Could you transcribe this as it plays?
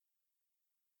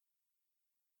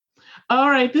All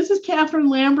right, this is Catherine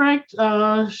Lambrecht,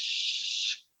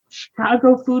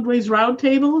 Chicago Foodways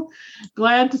Roundtable.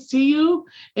 Glad to see you.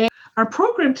 And our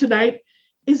program tonight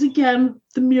is again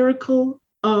the miracle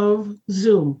of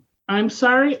Zoom. I'm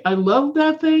sorry, I love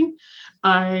that thing.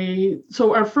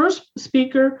 So our first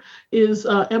speaker is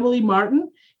Emily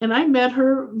Martin, and I met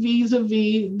her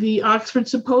vis-a-vis the Oxford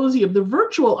Symposium, the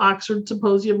virtual Oxford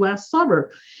Symposium last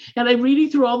summer. And I'm reading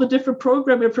through all the different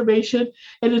program information,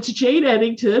 and it's Jane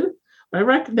Eddington.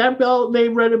 That bell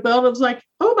name rang a bell, and I was like,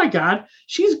 oh my God,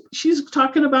 she's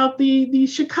talking about the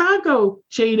Chicago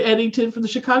Jane Eddington from the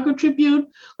Chicago Tribune,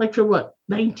 like from what,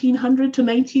 1900 to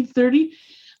 1930.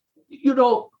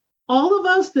 All of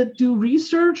us that do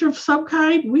research of some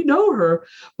kind, we know her,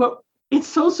 but it's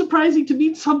so surprising to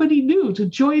meet somebody new, to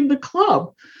join the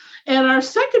club. And our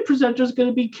second presenter is going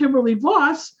to be Kimberly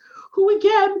Voss, who,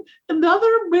 again, another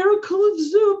miracle of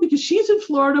Zoom, because she's in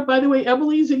Florida. By the way,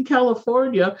 Emily's in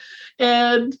California.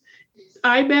 And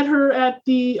I met her at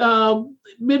the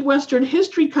Midwestern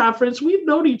History Conference. We've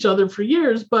known each other for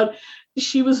years, but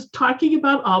she was talking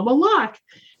about Alma Locke.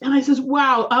 And I says,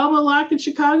 wow, Alma Locke in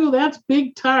Chicago, that's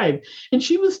big time. And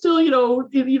she was still,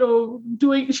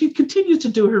 she continues to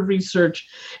do her research.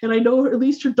 And I know at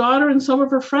least her daughter and some of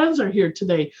her friends are here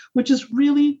today, which is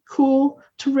really cool,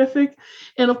 terrific.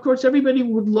 And of course, everybody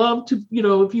would love to,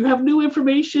 if you have new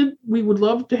information, we would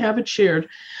love to have it shared.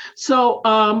 So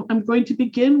I'm going to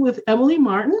begin with Emily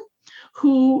Martin,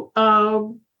 who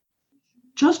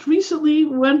just recently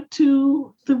went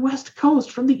to the West Coast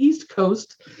from the East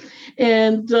Coast,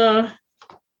 and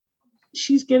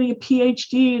she's getting a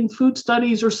PhD in food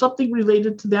studies or something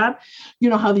related to that. You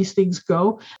know how these things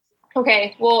go.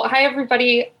 Okay. Well, hi,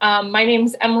 everybody. My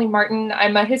name's Emily Martin.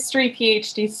 I'm a history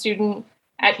PhD student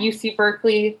at UC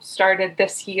Berkeley, started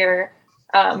this year.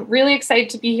 Really excited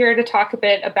to be here to talk a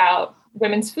bit about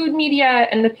women's food media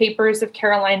and the papers of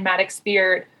Caroline Maddox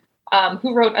Beard,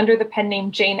 who wrote under the pen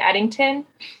name Jane Eddington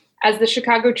as the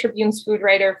Chicago Tribune's food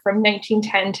writer from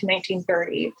 1910 to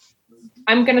 1930.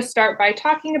 I'm going to start by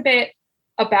talking a bit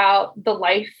about the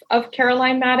life of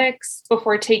Caroline Maddox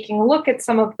before taking a look at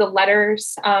some of the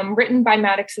letters written by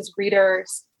Maddox's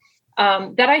readers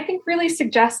that I think really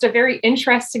suggest a very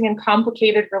interesting and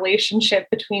complicated relationship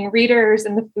between readers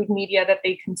and the food media that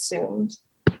they consumed.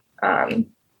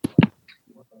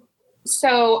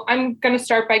 So I'm going to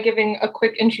start by giving a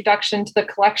quick introduction to the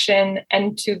collection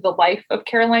and to the life of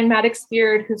Caroline Maddox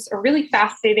Beard, who's a really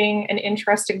fascinating and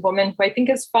interesting woman who I think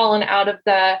has fallen out of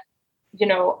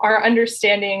our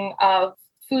understanding of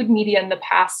food media in the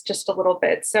past just a little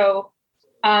bit. So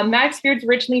Maddox Beard's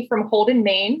originally from Holden,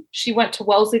 Maine. She went to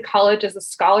Wellesley College as a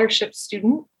scholarship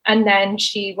student, and then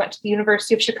she went to the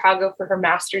University of Chicago for her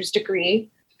master's degree.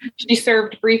 She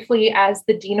served briefly as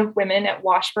the Dean of Women at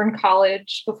Washburn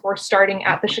College before starting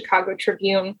at the Chicago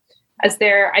Tribune as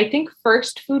their, I think,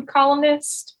 first food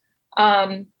columnist.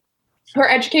 Her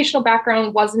educational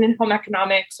background wasn't in home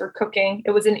economics or cooking. It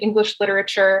was in English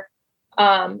literature.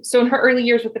 So in her early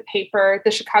years with the paper, the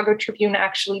Chicago Tribune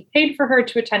actually paid for her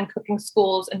to attend cooking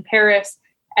schools in Paris,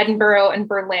 Edinburgh, and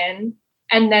Berlin.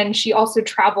 And then she also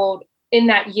traveled in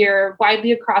that year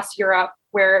widely across Europe,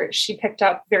 where she picked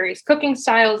up various cooking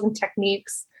styles and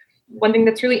techniques. One thing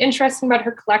that's really interesting about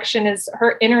her collection is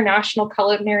her international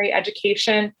culinary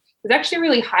education was actually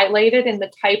really highlighted in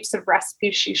the types of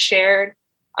recipes she shared,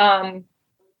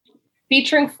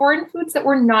 featuring foreign foods that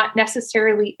were not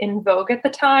necessarily in vogue at the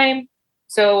time.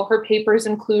 So her papers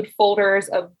include folders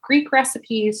of Greek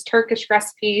recipes, Turkish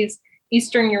recipes,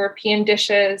 Eastern European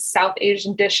dishes, South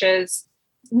Asian dishes,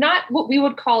 not what we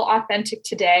would call authentic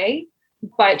today,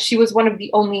 but she was one of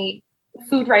the only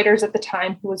food writers at the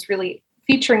time who was really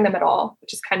featuring them at all,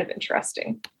 which is kind of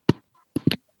interesting.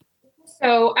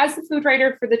 So as the food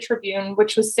writer for the Tribune,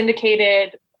 which was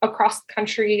syndicated across the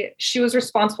country, she was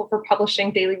responsible for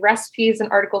publishing daily recipes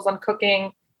and articles on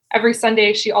cooking. Every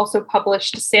Sunday, she also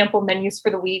published sample menus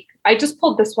for the week. I just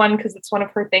pulled this one because it's one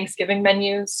of her Thanksgiving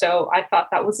menus, so I thought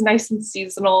that was nice and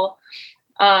seasonal.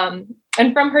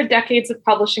 And from her decades of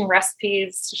publishing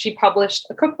recipes, she published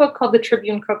a cookbook called the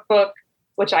Tribune Cookbook,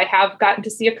 which I have gotten to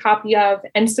see a copy of,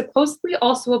 and supposedly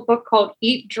also a book called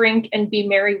Eat, Drink, and Be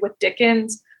Merry with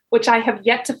Dickens, which I have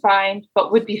yet to find,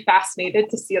 but would be fascinated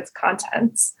to see its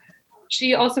contents.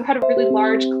 She also had a really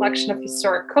large collection of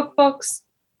historic cookbooks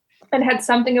and had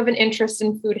something of an interest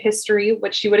in food history,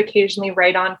 which she would occasionally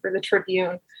write on for the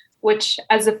Tribune, which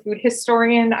as a food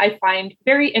historian, I find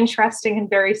very interesting and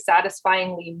very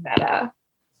satisfyingly meta.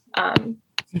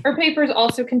 Her papers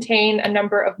also contain a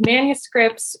number of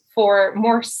manuscripts for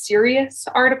more serious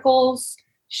articles.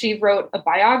 She wrote a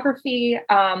biography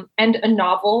and a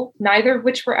novel, neither of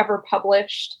which were ever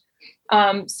published.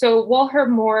 So while her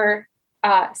more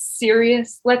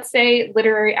serious, let's say,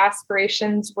 literary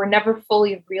aspirations were never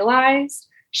fully realized,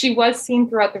 she was seen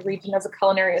throughout the region as a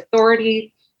culinary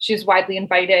authority. She was widely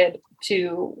invited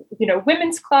to,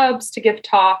 women's clubs to give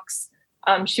talks.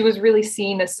 She was really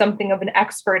seen as something of an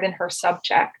expert in her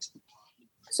subject.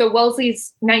 So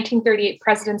Wellesley's 1938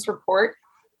 President's Report,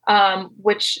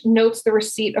 which notes the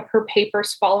receipt of her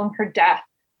papers following her death,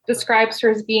 describes her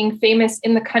as being famous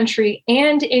in the country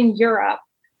and in Europe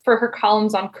for her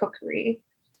columns on cookery.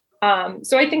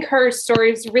 So I think her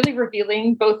story is really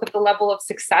revealing both of the level of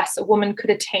success a woman could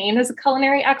attain as a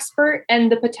culinary expert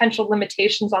and the potential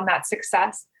limitations on that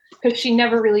success, because she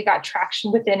never really got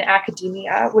traction within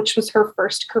academia, which was her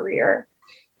first career.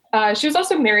 She was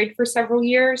also married for several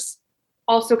years,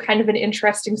 also kind of an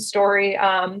interesting story,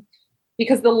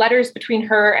 because the letters between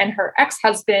her and her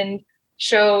ex-husband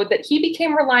showed that he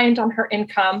became reliant on her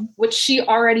income, which she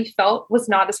already felt was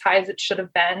not as high as it should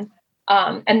have been.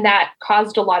 And that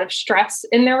caused a lot of stress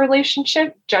in their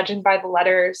relationship, judging by the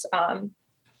letters.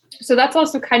 So that's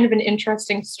also kind of an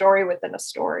interesting story within a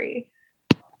story.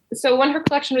 So when her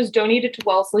collection was donated to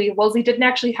Wellesley, Wellesley didn't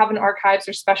actually have an archives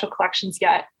or special collections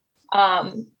yet,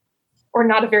 or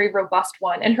not a very robust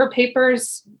one. And her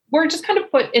papers were just kind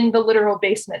of put in the literal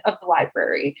basement of the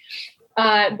library,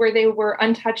 where they were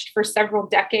untouched for several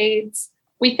decades.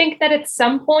 We think that at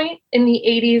some point in the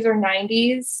 80s or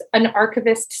 90s, an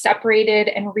archivist separated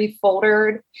and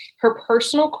refolded her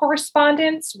personal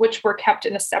correspondence, which were kept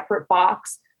in a separate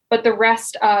box. But the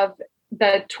rest of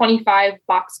the 25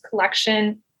 box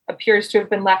collection appears to have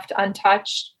been left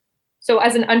untouched. So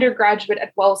as an undergraduate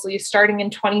at Wellesley, starting in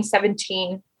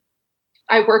 2017,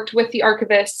 I worked with the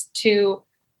archivist to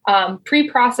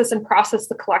pre-process and process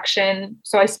the collection.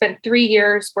 So I spent 3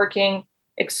 years working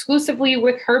exclusively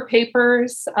with her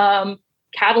papers,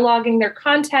 cataloging their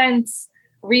contents,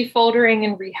 refoldering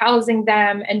and rehousing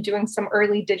them, and doing some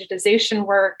early digitization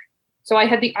work. So I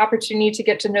had the opportunity to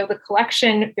get to know the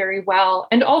collection very well,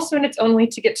 and also in its own way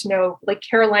to get to know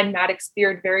Caroline Maddox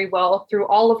Beard very well through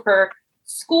all of her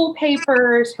school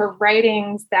papers, her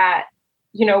writings that,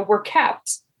 were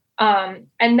kept.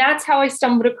 And that's how I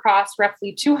stumbled across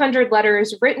roughly 200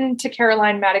 letters written to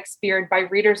Caroline Maddox Beard by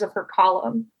readers of her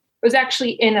column. It was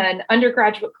actually in an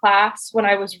undergraduate class when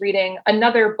I was reading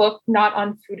another book, not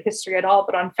on food history at all,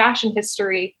 but on fashion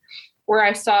history, where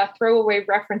I saw a throwaway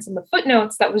reference in the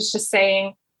footnotes that was just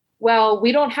saying, well,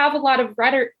 we don't have a lot of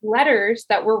letters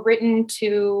that were written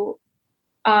to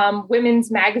women's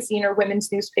magazine or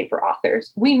women's newspaper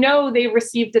authors. We know they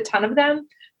received a ton of them,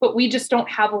 but we just don't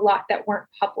have a lot that weren't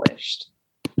published.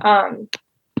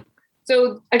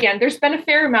 So again, there's been a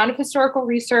fair amount of historical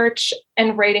research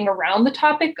and writing around the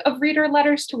topic of reader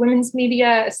letters to women's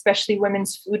media, especially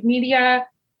women's food media.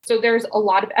 So there's a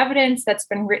lot of evidence that's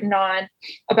been written on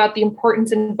about the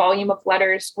importance and volume of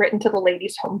letters written to the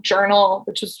Ladies' Home Journal,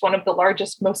 which was one of the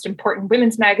largest, most important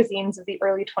women's magazines of the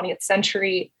early 20th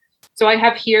century. So I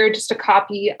have here just a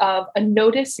copy of a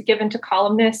notice given to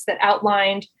columnists that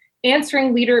outlined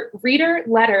answering reader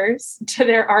letters to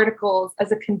their articles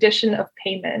as a condition of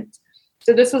payment.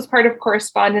 So this was part of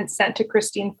correspondence sent to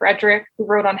Christine Frederick, who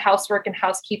wrote on housework and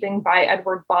housekeeping by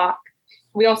Edward Bach.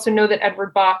 We also know that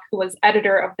Edward Bach, who was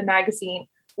editor of the magazine,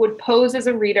 would pose as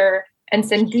a reader and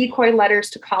send decoy letters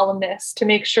to columnists to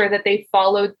make sure that they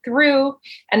followed through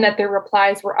and that their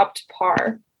replies were up to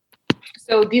par.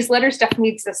 So these letters definitely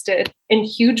existed in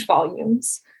huge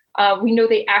volumes. We know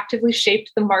they actively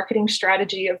shaped the marketing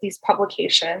strategy of these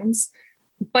publications.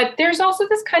 But there's also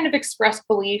this kind of expressed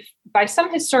belief, by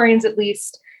some historians at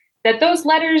least, that those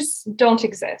letters don't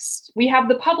exist. We have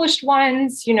the published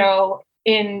ones,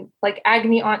 in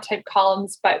agony aunt type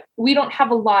columns, but we don't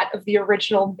have a lot of the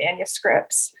original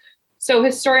manuscripts. So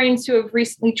historians who have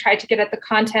recently tried to get at the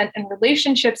content and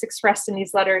relationships expressed in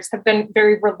these letters have been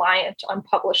very reliant on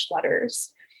published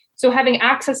letters. So having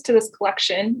access to this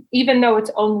collection, even though it's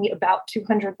only about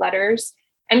 200 letters,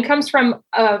 and comes from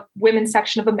a women's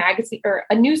section of a magazine or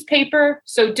a newspaper,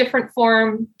 so different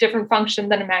form, different function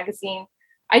than a magazine,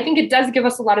 I think it does give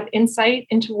us a lot of insight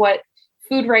into what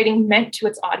food writing meant to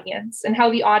its audience and how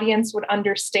the audience would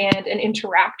understand and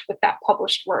interact with that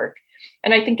published work.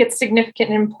 And I think it's significant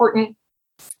and important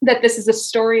that this is a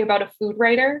story about a food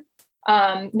writer,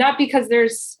 not because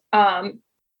there's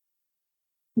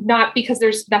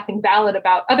nothing valid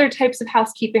about other types of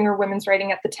housekeeping or women's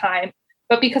writing at the time,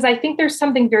 but because I think there's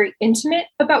something very intimate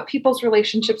about people's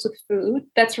relationships with food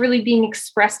that's really being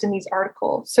expressed in these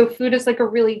articles. So food is a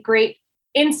really great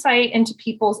insight into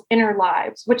people's inner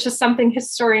lives, which is something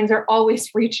historians are always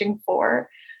reaching for.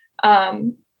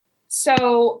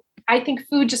 So I think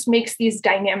food just makes these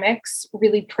dynamics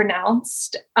really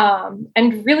pronounced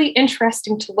and really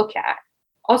interesting to look at.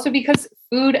 Also because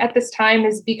food at this time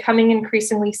is becoming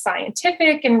increasingly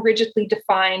scientific and rigidly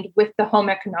defined with the home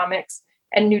economics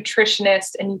and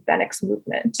nutritionist and eugenics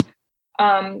movement.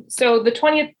 So the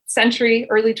 20th century,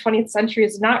 early 20th century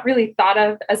is not really thought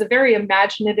of as a very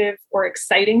imaginative or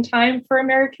exciting time for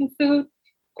American food.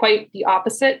 Quite the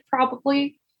opposite,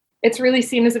 probably. It's really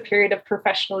seen as a period of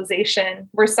professionalization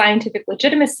where scientific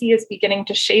legitimacy is beginning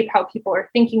to shape how people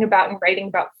are thinking about and writing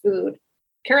about food.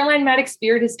 Caroline Maddox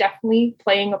Beard is definitely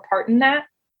playing a part in that.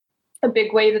 A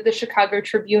big way that the Chicago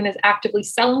Tribune is actively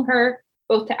selling her,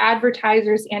 both to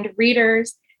advertisers and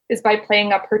readers, is by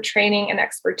playing up her training and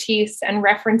expertise and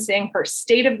referencing her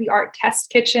state-of-the-art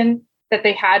test kitchen that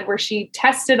they had where she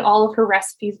tested all of her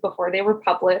recipes before they were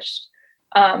published.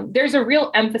 There's a real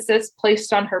emphasis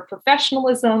placed on her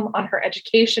professionalism, on her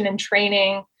education and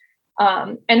training,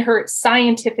 and her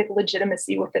scientific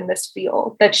legitimacy within this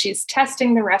field, that she's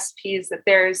testing the recipes, that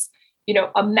there's,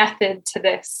 a method to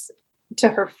this, to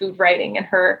her food writing and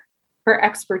her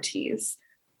expertise.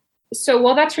 So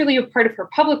while that's really a part of her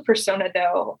public persona,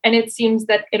 though, and it seems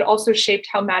that it also shaped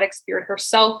how Maddox Beard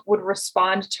herself would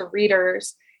respond to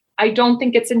readers, I don't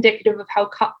think it's indicative of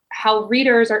how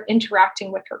readers are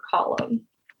interacting with her column.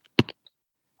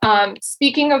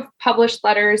 Speaking of published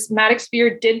letters, Maddox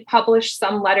Beard did publish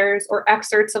some letters or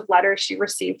excerpts of letters she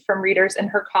received from readers in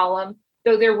her column,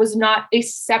 though there was not a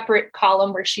separate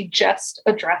column where she just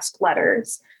addressed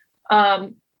letters.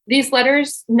 These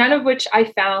letters, none of which I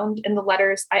found in the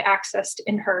letters I accessed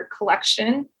in her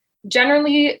collection,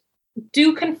 generally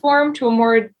do conform to a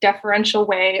more deferential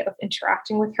way of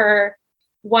interacting with her.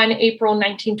 One April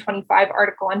 1925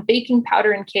 article on baking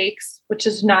powder and cakes, which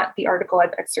is not the article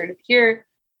I've excerpted here,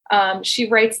 she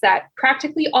writes that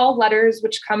practically all letters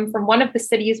which come from one of the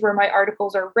cities where my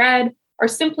articles are read are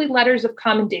simply letters of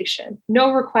commendation,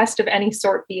 no request of any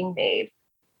sort being made.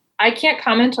 I can't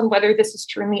comment on whether this is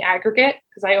true in the aggregate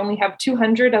because I only have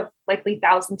 200 of likely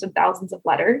thousands and thousands of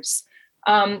letters.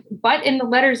 But in the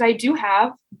letters I do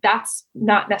have, that's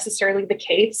not necessarily the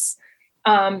case.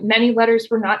 Many letters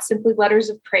were not simply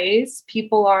letters of praise.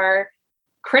 People are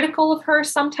critical of her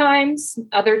sometimes.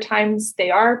 Other times they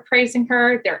are praising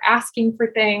her. They're asking for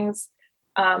things.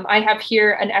 I have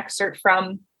here an excerpt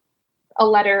from a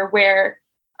letter where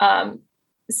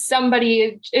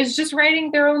somebody is just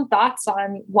writing their own thoughts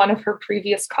on one of her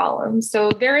previous columns.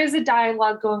 So there is a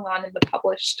dialogue going on in the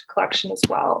published collection as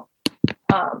well.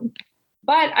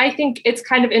 But I think it's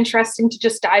kind of interesting to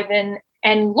just dive in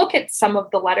and look at some of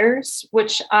the letters,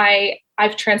 which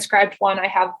I've transcribed one. I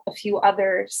have a few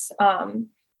others.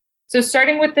 So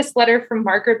starting with this letter from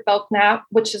Margaret Belknap,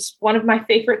 which is one of my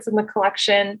favorites in the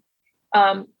collection.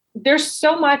 There's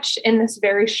so much in this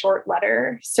very short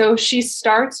letter. So she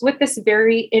starts with this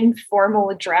very informal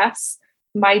address,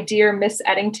 my dear Miss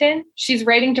Eddington. She's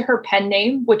writing to her pen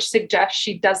name, which suggests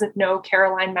she doesn't know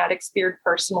Caroline Maddox Beard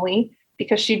personally,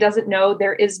 because she doesn't know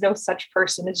there is no such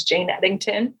person as Jane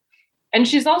Eddington. And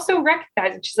she's also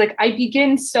recognizing, she's like, I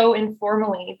begin so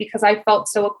informally because I felt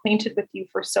so acquainted with you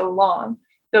for so long,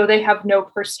 though they have no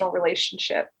personal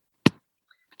relationship.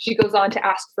 She goes on to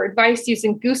ask for advice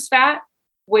using goose fat,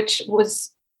 which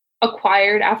was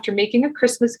acquired after making a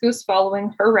Christmas goose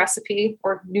following her recipe,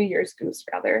 or New Year's goose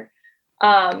rather.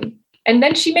 And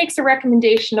then she makes a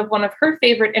recommendation of one of her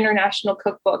favorite international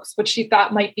cookbooks, which she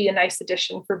thought might be a nice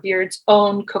addition for Beard's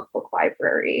own cookbook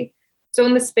library. So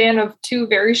in the span of 2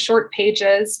 very short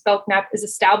pages, Belknap is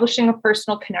establishing a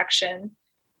personal connection,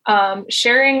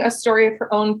 sharing a story of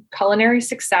her own culinary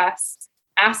success,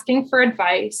 asking for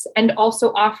advice, and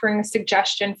also offering a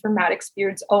suggestion for Maddox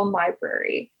Beard's own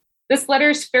library. This letter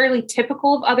is fairly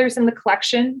typical of others in the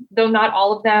collection, though not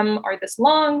all of them are this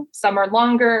long. Some are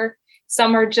longer.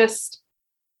 Some are just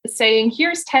saying,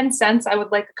 here's 10 cents. I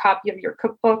would like a copy of your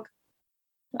cookbook.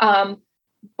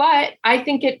 But I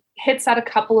think it hits at a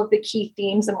couple of the key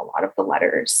themes in a lot of the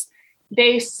letters.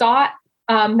 They sought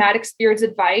Maddox Beard's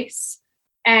advice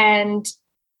and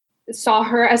saw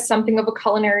her as something of a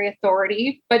culinary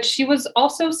authority, but she was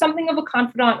also something of a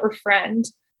confidant or friend.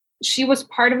 She was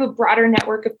part of a broader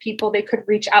network of people they could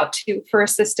reach out to for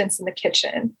assistance in the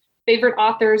kitchen. Favorite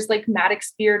authors like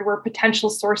Maddox Beard were potential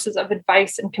sources of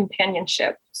advice and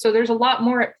companionship. So there's a lot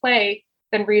more at play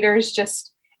than readers just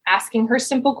asking her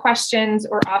simple questions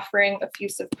or offering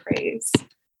effusive praise.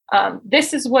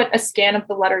 This is what a scan of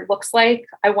the letter looks like.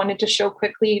 I wanted to show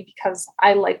quickly because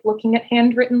I like looking at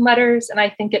handwritten letters, and I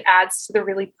think it adds to the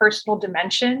really personal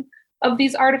dimension of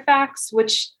these artifacts,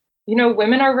 which,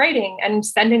 women are writing and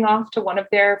sending off to one of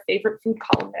their favorite food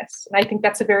columnists. And I think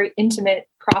that's a very intimate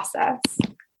process.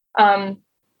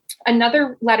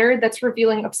 Another letter that's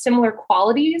revealing of similar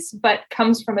qualities, but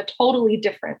comes from a totally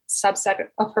different subset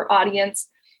of her audience,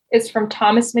 is from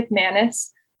Thomas McManus,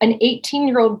 an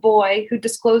 18-year-old boy who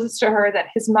discloses to her that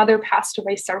his mother passed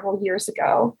away several years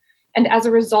ago. And as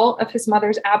a result of his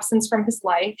mother's absence from his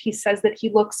life, he says that he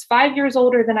looks 5 years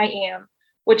older than I am,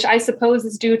 which I suppose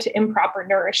is due to improper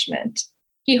nourishment.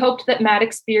 He hoped that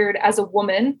Maddox Beard, as a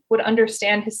woman, would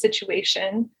understand his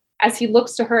situation, as he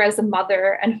looks to her as a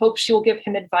mother and hopes she will give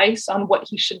him advice on what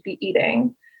he should be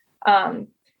eating.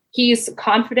 He's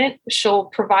confident she'll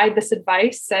provide this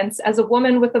advice, since as a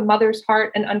woman with a mother's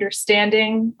heart and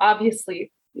understanding, obviously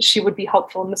she would be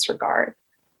helpful in this regard.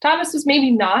 Thomas was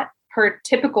maybe not her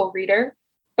typical reader,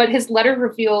 but his letter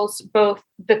reveals both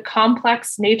the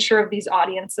complex nature of these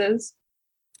audiences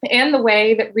and the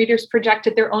way that readers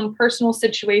projected their own personal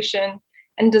situation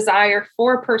and desire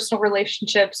for personal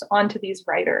relationships onto these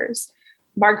writers.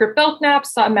 Margaret Belknap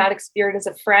saw Maddox Beard as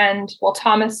a friend, while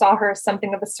Thomas saw her as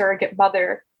something of a surrogate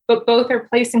mother, but both are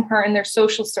placing her in their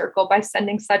social circle by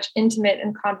sending such intimate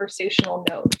and conversational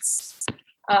notes.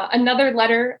 Another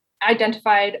letter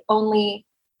identified only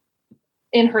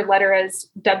in her letter as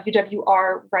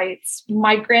WWR writes,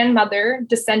 "My grandmother,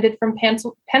 descended from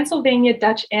Pennsylvania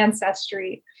Dutch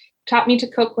ancestry, taught me to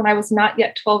cook when I was not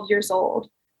yet 12 years old.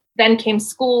 Then came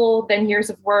school, then years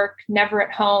of work, never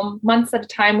at home, months at a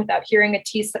time without hearing a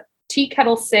tea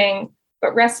kettle sing,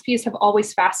 but recipes have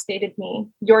always fascinated me,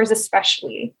 yours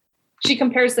especially." She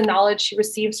compares the knowledge she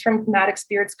receives from Maddox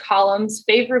Beard's columns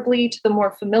favorably to the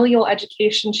more familial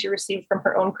education she received from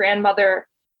her own grandmother.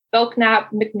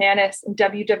 Belknap, McManus, and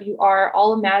WWR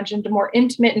all imagined a more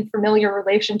intimate and familiar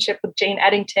relationship with Jane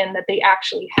Eddington that they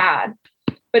actually had.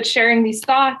 But sharing these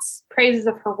thoughts, praises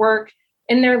of her work,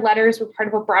 in their letters were part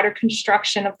of a broader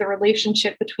construction of the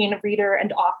relationship between a reader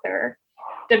and author.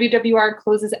 WWR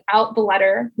closes out the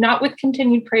letter, not with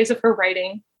continued praise of her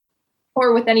writing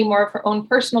or with any more of her own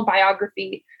personal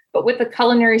biography, but with a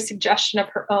culinary suggestion of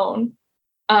her own,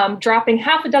 dropping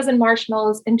half a dozen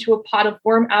marshmallows into a pot of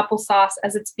warm applesauce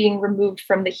as it's being removed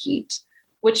from the heat,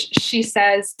 which she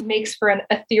says makes for an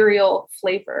ethereal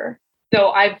flavor.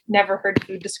 Though I've never heard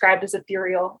food described as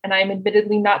ethereal, and I'm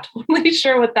admittedly not totally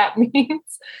sure what that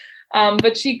means.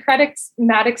 But she credits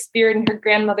Maddox Beard and her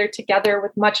grandmother together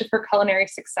with much of her culinary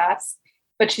success,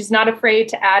 but she's not afraid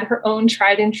to add her own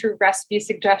tried and true recipe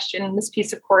suggestion in this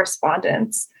piece of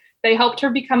correspondence. They helped her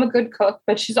become a good cook,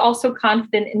 but she's also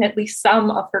confident in at least some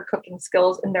of her cooking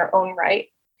skills in their own right.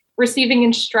 Receiving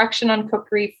instruction on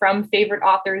cookery from favorite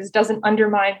authors doesn't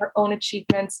undermine her own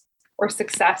achievements or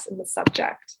success in the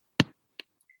subject.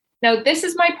 Now, this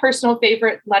is my personal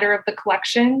favorite letter of the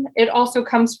collection. It also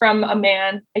comes from a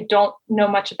man. I don't know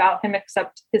much about him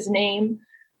except his name.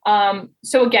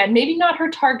 So again, maybe not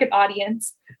her target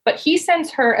audience, but he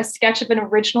sends her a sketch of an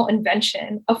original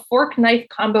invention, a fork-knife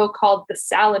combo called the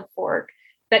salad fork,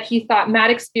 that he thought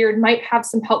Maddox Beard might have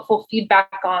some helpful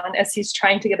feedback on as he's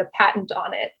trying to get a patent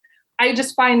on it. I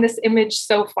just find this image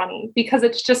so funny because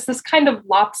it's just this kind of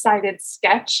lopsided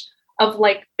sketch of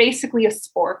like basically a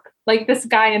spork. Like this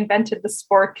guy invented the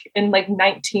spork in like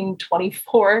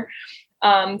 1924.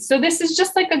 So this is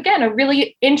just like, again, a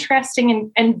really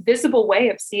interesting and visible way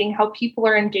of seeing how people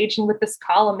are engaging with this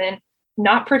column in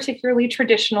not particularly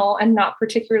traditional and not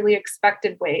particularly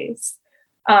expected ways.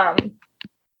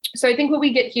 So I think what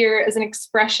we get here is an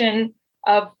expression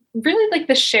of really like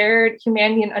the shared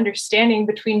humanity and understanding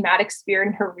between Maddox Beard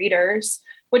and her readers,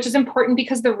 which is important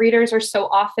because the readers are so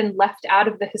often left out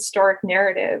of the historic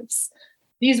narratives.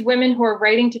 These women who are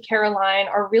writing to Caroline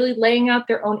are really laying out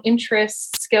their own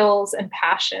interests, skills, and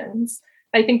passions.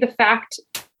 I think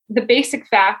the basic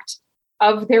fact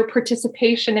of their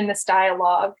participation in this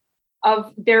dialogue,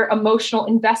 of their emotional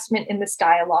investment in this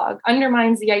dialogue,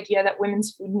 undermines the idea that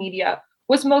women's food media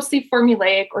was mostly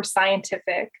formulaic or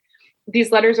scientific.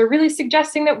 These letters are really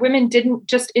suggesting that women didn't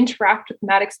just interact with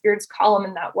Maddox Beard's column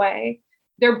in that way.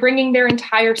 They're bringing their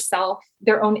entire self,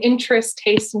 their own interests,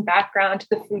 tastes, and background to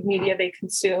the food media they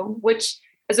consume, which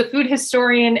as a food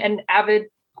historian and avid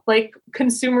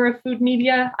consumer of food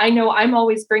media, I know I'm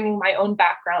always bringing my own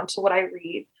background to what I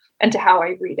read and to how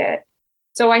I read it.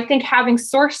 So I think having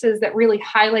sources that really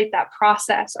highlight that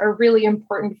process are really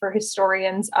important for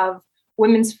historians of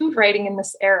women's food writing in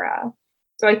this era.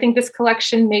 So I think this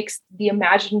collection makes the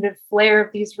imaginative flair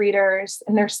of these readers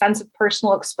and their sense of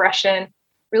personal expression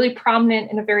really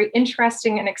prominent in a very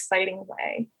interesting and exciting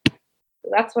way.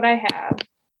 So that's what I have.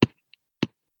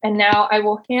 And now I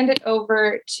will hand it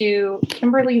over to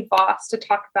Kimberly Voss to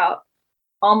talk about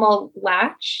Alma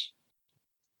Latch.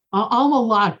 Alma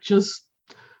Latch,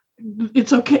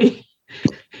 it's okay.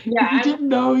 Yeah, If you didn't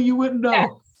know, you wouldn't know. Yeah.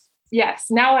 Yes,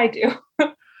 now I do.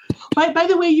 By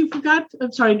the way, you forgot,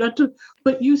 I'm sorry, not to,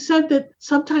 but you said that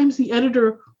sometimes the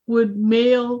editor would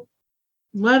mail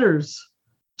letters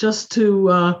just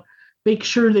to make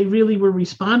sure they really were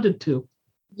responded to.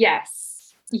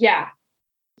 Yes. Yeah.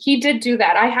 He did do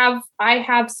that. I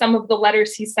have some of the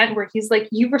letters he sent where he's like,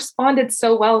 you responded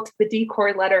so well to the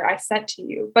decoy letter I sent to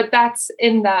you. But that's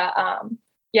in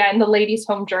the Ladies'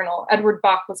 Home Journal. Edward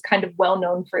Bach was kind of well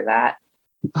known for that.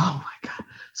 Oh my God.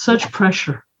 Such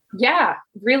pressure. Yeah,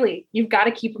 really. You've got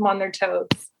to keep them on their toes.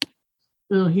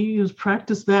 Well, he has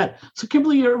practiced that. So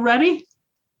Kimberly, you're ready?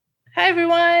 Hi,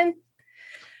 everyone.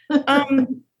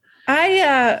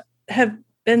 I have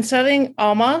been studying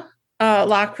Alma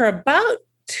Locke for about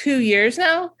 2 years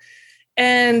now,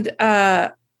 and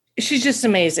she's just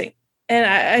amazing. And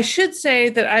I should say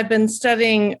that I've been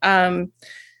studying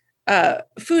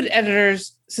food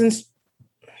editors since,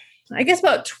 I guess,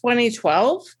 about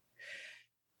 2012.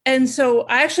 And so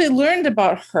I actually learned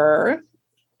about her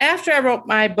after I wrote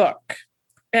my book.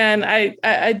 And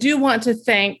I do want to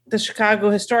thank the Chicago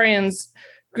Historians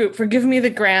Group for giving me the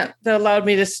grant that allowed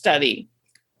me to study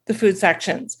the food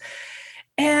sections.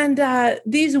 And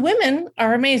these women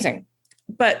are amazing,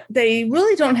 but they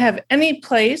really don't have any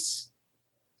place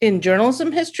in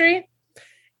journalism history,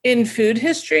 in food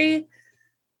history,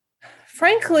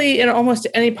 frankly, in almost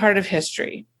any part of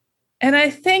history. And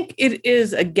I think it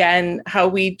is, again, how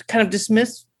we kind of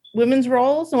dismiss women's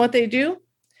roles and what they do.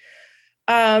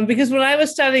 Because when I was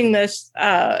studying this,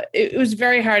 it was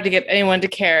very hard to get anyone to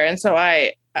care. And so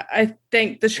I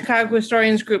thank the Chicago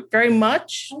Historians Group very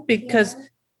much because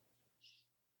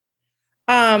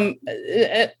I'm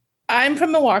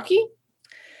from Milwaukee.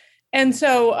 And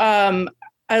so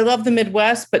I love the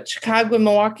Midwest, but Chicago and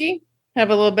Milwaukee have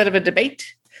a little bit of a debate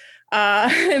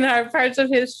in our parts of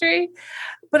history.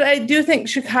 But I do think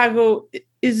Chicago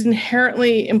is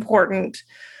inherently important.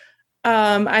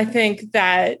 I think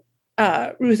that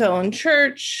Ruth Ellen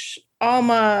Church,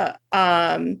 Alma,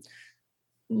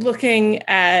 looking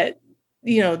at,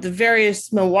 the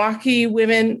various Milwaukee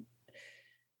women,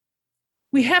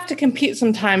 we have to compete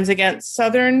sometimes against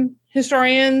Southern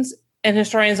historians and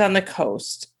historians on the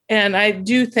coast. And I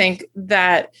do think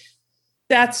that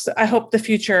that's, I hope, the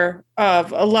future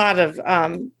of a lot of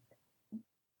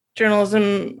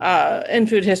journalism and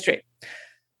food history.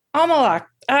 Alma Locke,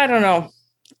 I don't know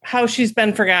how she's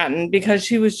been forgotten because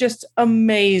she was just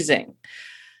amazing.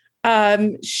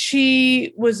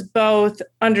 She was both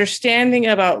understanding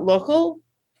about local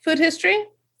food history,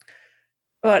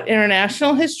 about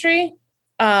international history.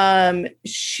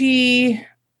 She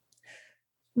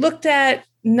looked at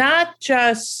not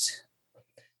just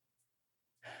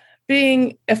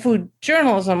being a food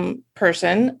journalism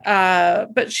person,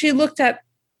 but she looked at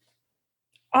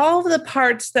all of the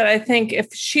parts that I think if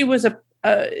she was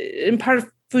in part of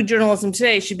food journalism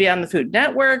today, she'd be on the Food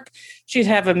Network, she'd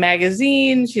have a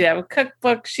magazine, she'd have a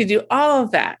cookbook, she'd do all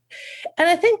of that. And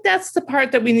I think that's the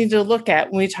part that we need to look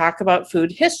at when we talk about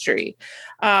food history,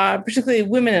 particularly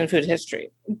women in food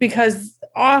history, because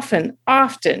often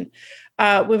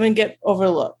women get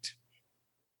overlooked.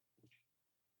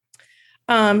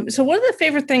 So one of the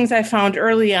favorite things I found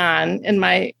early on in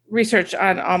my research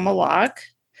on Alma Locke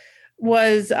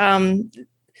was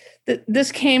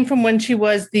this came from when she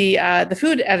was the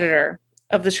food editor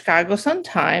of the Chicago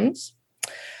Sun-Times,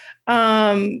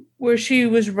 where she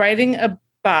was writing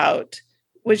about,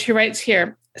 which she writes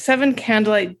here, 7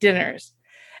 candlelight dinners.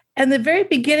 And the very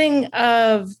beginning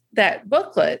of that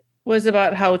booklet was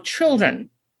about how children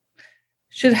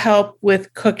should help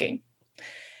with cooking.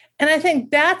 And I think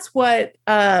that's what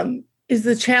is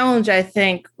the challenge, I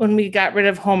think, when we got rid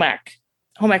of home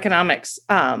economics,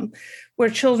 where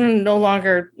children no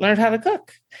longer learned how to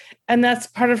cook. And that's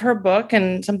part of her book,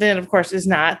 and something that, of course, is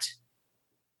not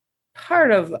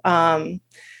part of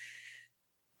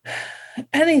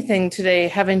anything today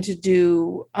having to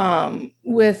do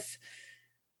with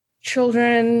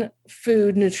children,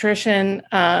 food, nutrition.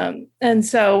 And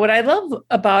so what I love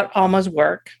about Alma's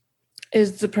work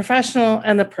is the professional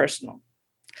and the personal.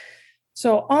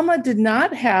 So Alma did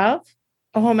not have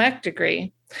a home ec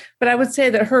degree, but I would say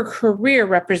that her career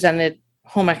represented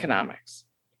home economics.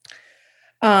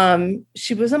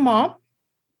 She was a mom.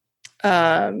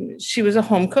 She was a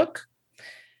home cook,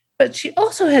 but she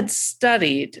also had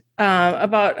studied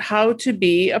about how to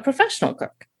be a professional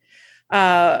cook,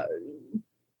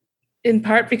 in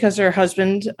part because her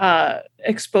husband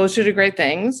exposed her to great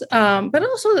things, but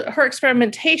also her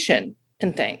experimentation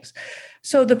in things.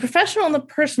 So the professional and the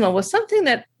personal was something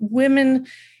that women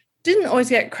didn't always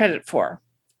get credit for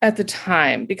at the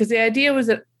time, because the idea was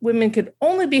that women could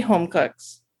only be home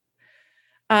cooks.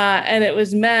 And it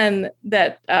was men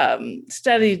that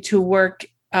studied to work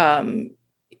in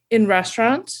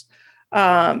restaurants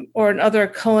or in other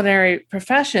culinary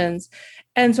professions.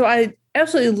 And so I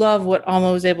absolutely love what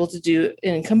Alma was able to do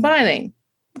in combining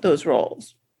those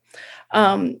roles.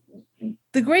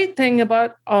 The great thing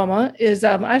about Alma is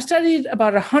I've studied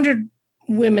about 100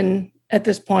 women at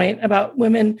this point, about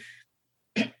women,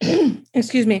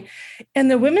 excuse me, in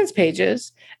the women's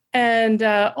pages, and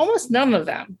almost none of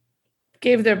them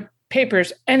gave their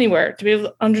papers anywhere to be able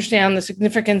to understand the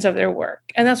significance of their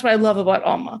work. And that's what I love about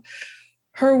Alma.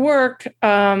 Her work,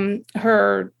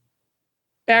 her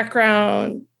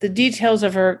background, the details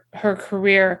of her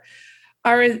career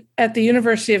are at the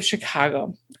University of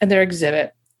Chicago and their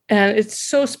exhibit. And it's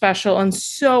so special and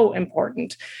so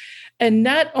important. And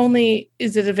not only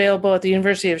is it available at the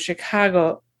University of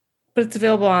Chicago, but it's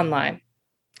available online.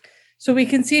 So we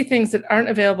can see things that aren't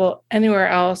available anywhere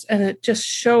else. And it just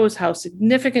shows how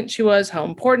significant she was, how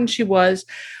important she was.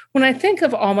 When I think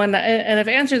of Alma, and I've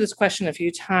answered this question a few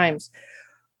times,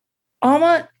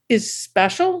 Alma is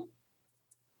special,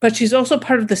 but she's also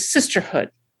part of the sisterhood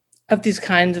of these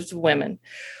kinds of women,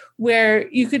 where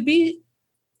you could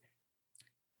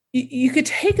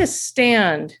take a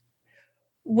stand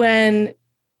when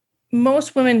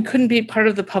most women couldn't be part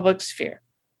of the public sphere.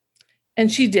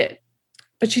 And she did.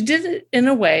 But she did it in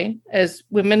a way, as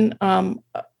women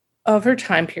of her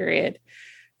time period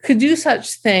could do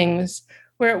such things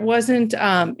where it wasn't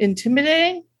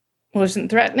intimidating,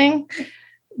 wasn't threatening,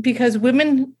 because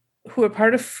women who were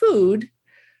part of food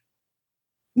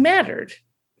mattered,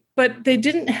 but they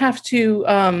didn't have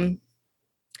to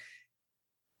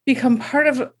become part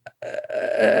of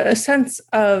a sense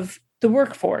of the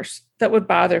workforce that would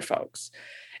bother folks.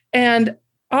 And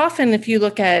often, if you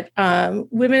look at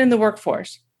women in the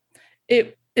workforce,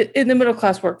 in the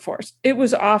middle-class workforce, it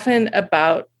was often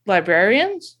about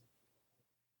librarians,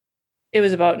 it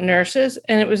was about nurses,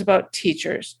 and it was about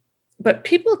teachers. But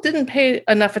people didn't pay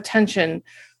enough attention,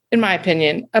 in my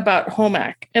opinion, about home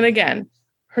ec. And again,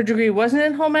 her degree wasn't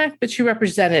in home ec, but she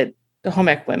represented the home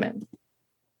ec women.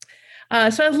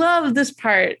 So I love this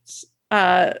part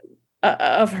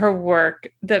of her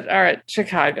work that are at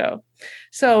Chicago.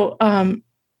 So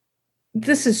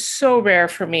this is so rare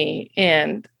for me.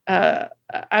 And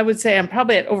I would say I'm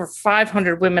probably at over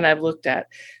 500 women I've looked at.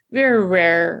 Very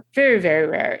rare, very, very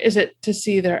rare is it to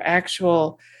see their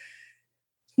actual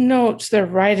notes, their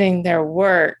writing, their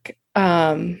work.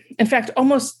 In fact,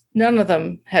 almost none of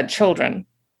them had children.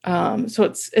 So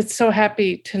it's so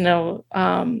happy to know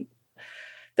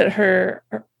that her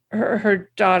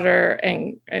daughter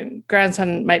and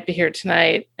grandson might be here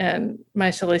tonight, and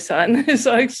my silly son is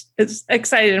so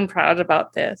excited and proud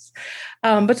about this.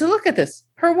 But to look at this,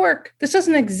 her work, this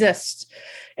doesn't exist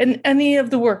in any of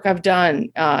the work I've done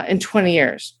in 20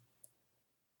 years.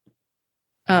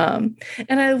 And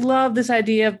I love this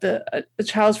idea of the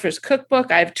Child's First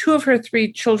Cookbook. I have 2 of her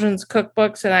 3 children's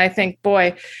cookbooks, and I think,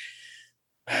 boy,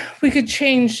 we could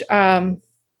change our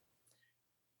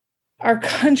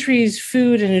country's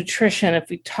food and nutrition if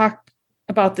we talked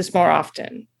about this more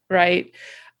often, right?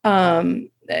 And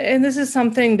this is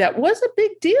something that was a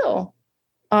big deal,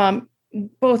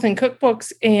 both in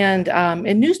cookbooks and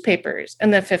in newspapers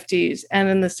in the 50s and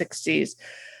in the 60s,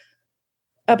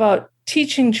 about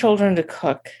teaching children to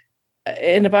cook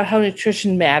and about how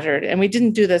nutrition mattered. And we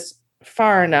didn't do this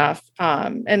far enough,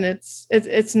 and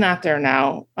it's not there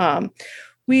now.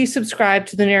 We subscribe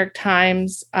to the New York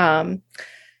Times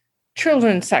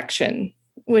children's section,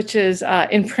 which is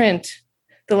in print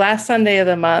the last Sunday of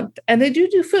the month. And they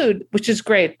do food, which is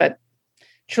great, but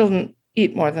children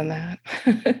eat more than that.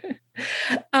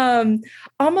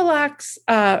 Alma Locke's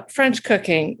French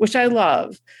cooking, which I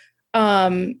love.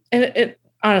 And it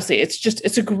honestly,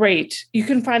 it's a great, you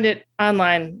can find it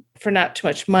online for not too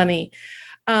much money.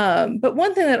 But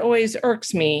one thing that always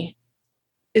irks me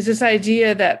is this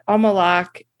idea that Alma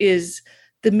Locke is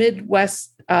the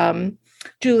Midwest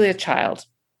Julia Child.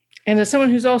 And as someone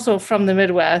who's also from the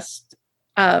Midwest,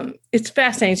 it's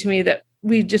fascinating to me that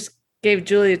we just gave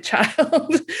Julia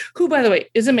Child, who, by the way,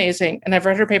 is amazing, and I've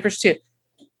read her papers too.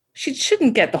 She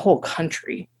shouldn't get the whole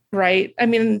country, right? I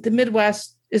mean, the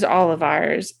Midwest is all of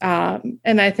ours.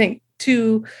 And I think,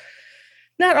 too,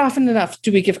 not often enough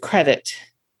do we give credit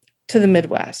to the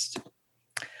Midwest.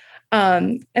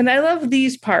 And I love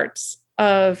these parts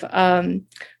of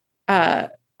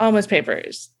Alma's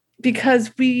papers,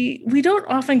 because we don't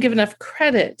often give enough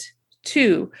credit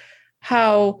to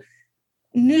how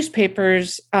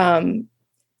newspapers,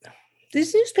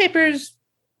 these newspapers,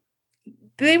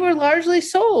 they were largely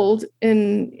sold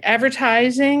in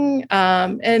advertising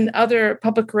and other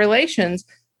public relations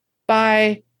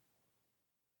by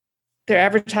their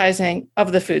advertising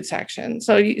of the food section.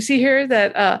 So you see here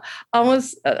that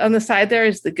almost on the side there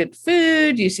is the Good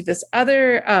Food. You see this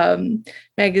other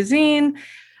magazine.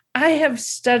 I have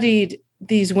studied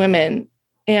these women,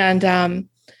 and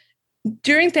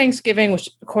during Thanksgiving, which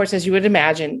of course, as you would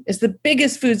imagine, is the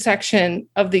biggest food section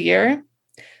of the year,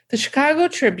 the Chicago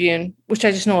Tribune, which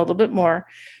I just know a little bit more,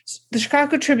 the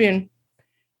Chicago Tribune,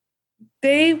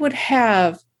 they would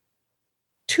have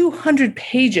 200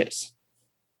 pages.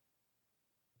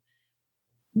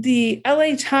 The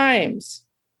LA Times,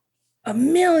 $1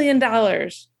 million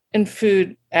in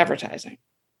food advertising.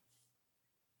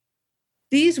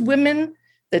 These women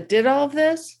that did all of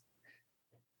this,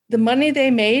 the money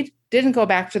they made didn't go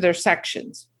back to their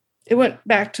sections. It went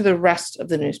back to the rest of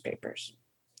the newspapers.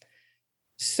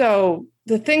 So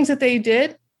the things that they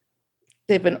did,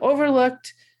 they've been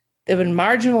overlooked, they've been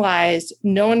marginalized,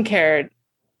 no one cared,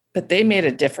 but they made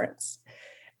a difference.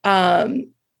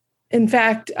 In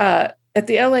fact, at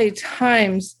the LA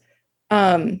Times,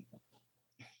 at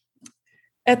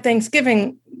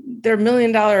Thanksgiving, their $1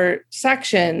 million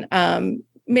section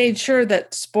made sure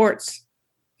that sports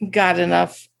got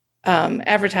enough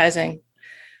advertising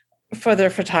for their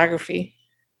photography,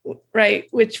 right?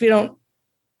 Which we don't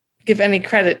give any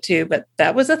credit to, but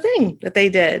that was a thing that they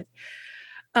did.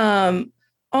 Alma,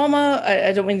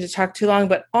 I don't mean to talk too long,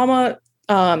 but Alma,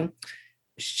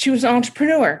 she was an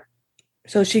entrepreneur.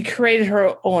 So she created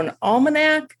her own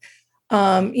almanac.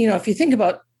 If you think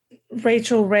about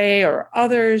Rachel Ray or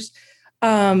others,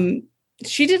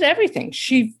 she did everything.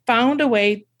 She found a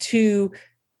way to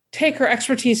take her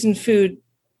expertise in food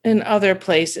in other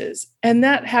places. And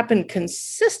that happened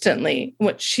consistently,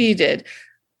 what she did,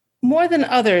 more than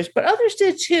others, but others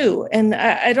did too. And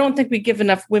I don't think we give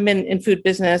enough women in food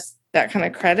business that kind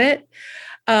of credit.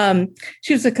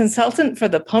 She was a consultant for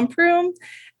the Pump Room.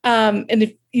 And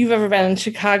if you've ever been in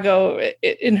Chicago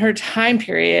in her time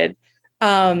period,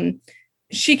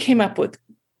 she came up with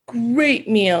great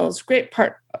meals, great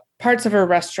parts of her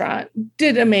restaurant,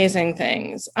 did amazing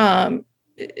things.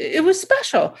 It was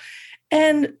special.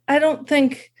 And I don't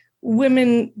think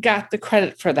women got the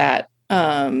credit for that.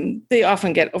 They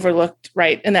often get overlooked,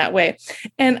 right, in that way.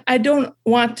 And I don't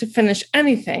want to finish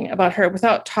anything about her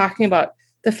without talking about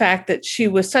the fact that she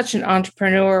was such an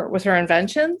entrepreneur with her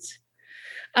inventions.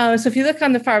 So if you look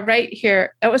on the far right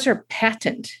here, that was her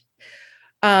patent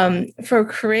for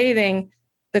creating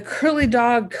the curly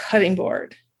dog cutting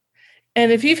board.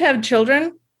 And if you've had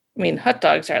children, I mean, hot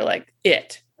dogs are like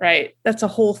it, right? That's a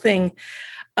whole thing.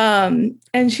 And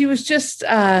she was just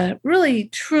really,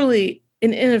 truly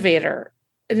an innovator,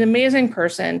 an amazing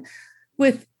person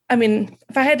with,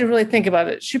 if I had to really think about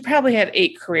it, she probably had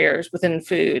 8 careers within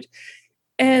food.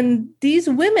 And these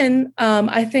women,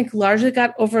 I think, largely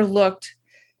got overlooked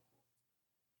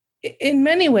in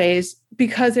many ways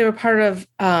because they were part of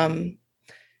the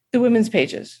women's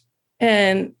pages.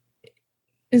 And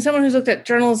in someone who's looked at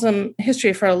journalism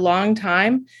history for a long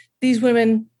time, these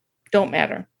women don't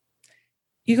matter.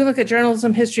 You can look at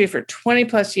journalism history for 20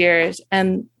 plus years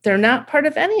and they're not part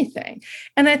of anything.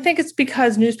 And I think it's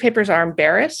because newspapers are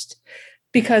embarrassed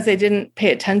because they didn't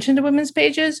pay attention to women's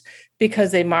pages,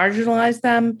 because they marginalized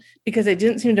them, because they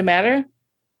didn't seem to matter,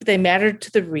 but they mattered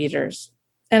to the readers.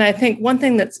 And I think one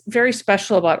thing that's very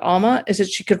special about Alma is that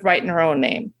she could write in her own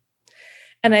name.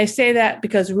 And I say that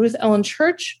because Ruth Ellen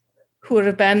Church, who would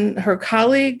have been her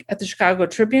colleague at the Chicago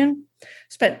Tribune,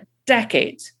 spent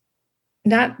decades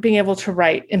not being able to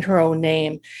write in her own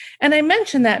name. And I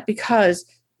mention that because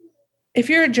if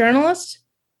you're a journalist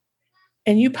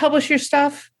and you publish your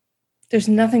stuff, there's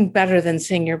nothing better than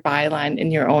seeing your byline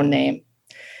in your own name.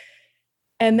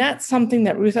 And that's something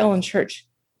that Ruth Ellen Church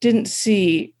didn't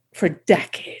see for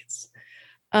decades.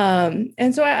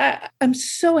 And so I'm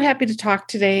so happy to talk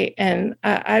today. And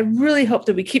I really hope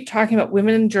that we keep talking about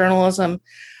women in journalism,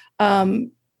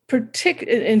 in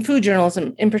food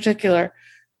journalism in particular,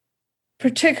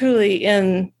 particularly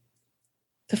in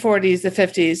the 40s, the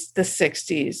 50s, the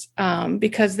 60s,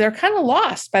 because they're kind of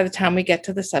lost by the time we get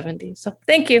to the 70s. So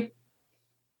thank you.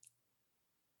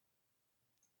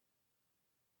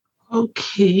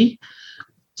 Okay.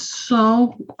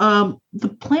 So the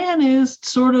plan is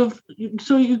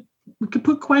we could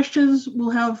put questions. We'll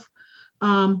have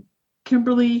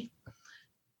Kimberly.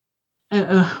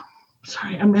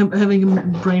 Sorry, I'm having a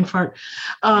brain fart.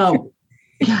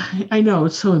 Yeah, I know,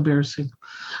 it's so embarrassing.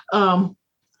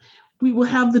 We will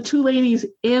have the two ladies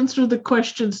answer the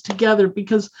questions together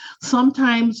because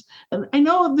sometimes, and I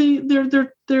know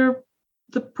they're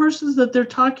the persons that they're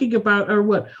talking about are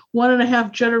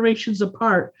 1.5 generations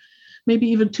apart, maybe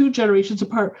even 2 generations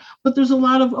apart, but there's a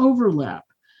lot of overlap.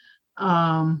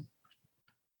 And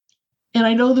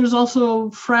I know there's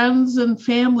also friends and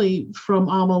family from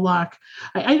Alma Locke.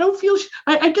 I don't feel,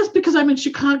 I guess because I'm in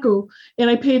Chicago and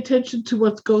I pay attention to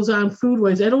what goes on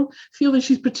food-wise, I don't feel that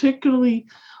she's particularly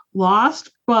lost,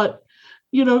 but,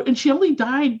 and she only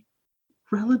died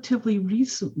relatively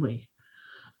recently.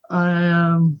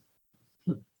 I'm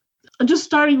just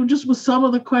starting just with some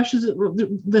of the questions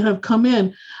that have come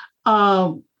in.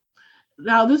 Now,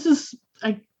 this is,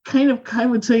 I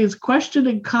would say it's question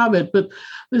and comment, but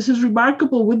this is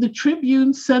remarkable. Would the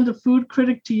Tribune send a food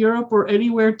critic to Europe or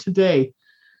anywhere today?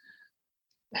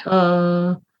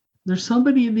 There's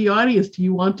somebody in the audience. Do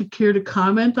you want to care to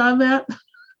comment on that?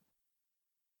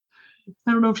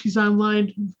 I don't know if she's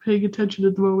online paying attention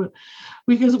at the moment,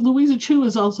 because Louisa Chu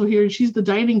is also here, and she's the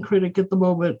dining critic at the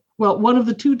moment. Well, one of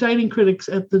the two dining critics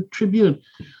at the Tribune.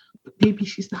 But maybe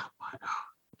she's not one.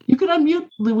 You can unmute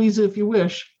Louisa if you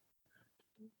wish.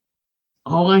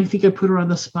 Oh, I think I put her on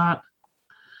the spot.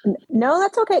 No,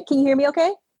 that's okay. Can you hear me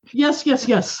okay? Yes.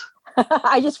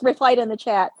 I just replied in the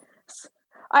chat.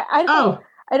 I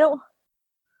don't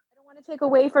want to take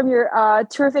away from your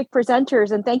terrific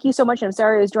presenters, and thank you so much. I'm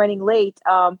sorry I was joining late.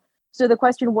 So the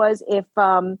question was if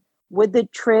would the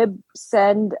Trib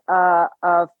send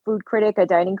a food critic, a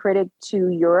dining critic to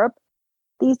Europe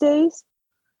these days?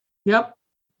 Yep.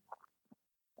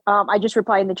 I just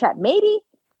replied in the chat, maybe.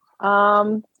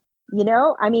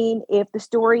 If the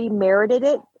story merited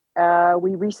it,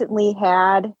 we recently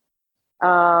had,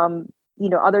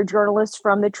 other journalists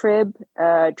from the Trib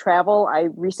travel. I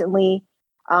recently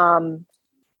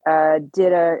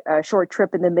did a short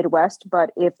trip in the Midwest,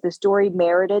 but if the story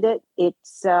merited it,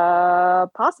 it's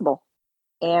possible.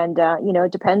 And,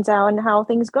 it depends on how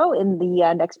things go in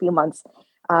the next few months.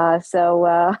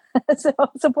 So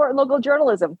support local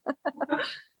journalism.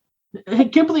 Hey,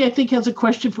 Kimberly, I think has a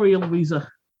question for you,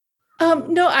 Louisa.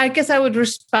 No, I guess I would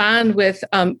respond with,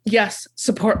 yes,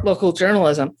 support local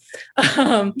journalism.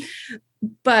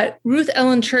 But Ruth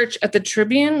Ellen Church at the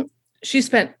Tribune, she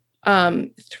spent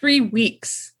 3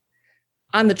 weeks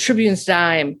on the Tribune's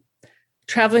dime,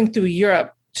 traveling through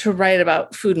Europe to write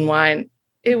about food and wine.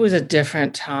 It was a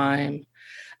different time.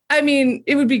 I mean,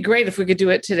 it would be great if we could do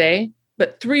it today,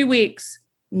 but 3 weeks,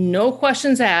 no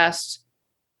questions asked,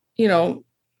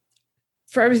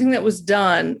 for everything that was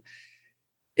done.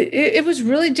 It was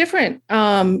really different.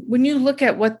 When you look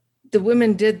at what the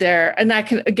women did there, and I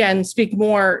can, again, speak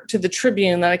more to the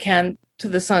Tribune than I can to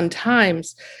the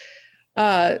Sun-Times,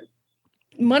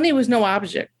 money was no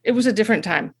object. It was a different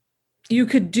time. You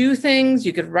could do things,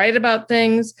 you could write about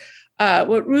things.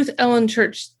 What Ruth Ellen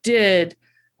Church did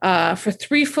for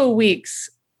 3 full weeks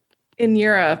in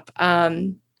Europe,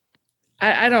 I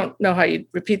don't know how you'd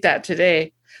repeat that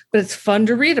today, but it's fun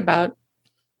to read about.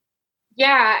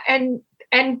 Yeah, and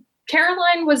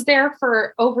Caroline was there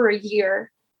for over a year.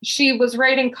 She was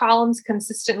writing columns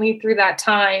consistently through that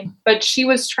time, but she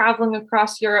was traveling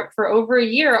across Europe for over a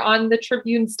year on the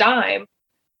Tribune's dime.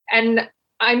 And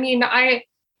I mean, I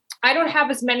don't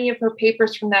have as many of her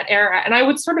papers from that era, and I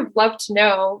would sort of love to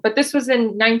know, but this was in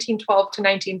 1912 to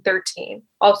 1913,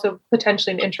 also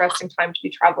potentially an interesting time to be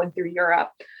traveling through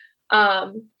Europe.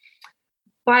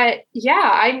 But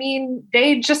yeah, I mean,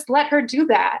 they just let her do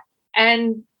that.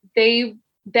 And they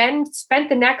then spent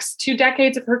the next 2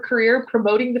 decades of her career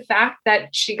promoting the fact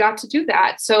that she got to do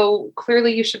that. So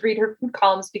clearly you should read her food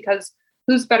columns, because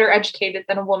who's better educated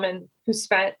than a woman who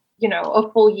spent,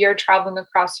 a full year traveling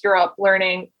across Europe,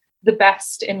 learning the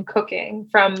best in cooking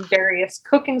from various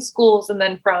cooking schools and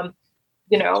then from,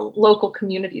 local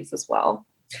communities as well.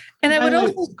 And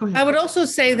I would also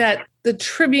say that the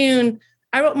Tribune,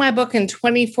 I wrote my book in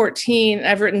 2014.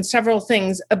 I've written several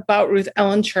things about Ruth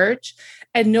Ellen Church,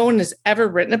 and no one has ever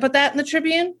written about that in the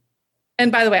Tribune.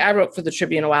 And by the way, I wrote for the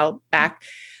Tribune a while back.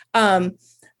 I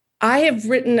have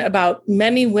written about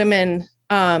many women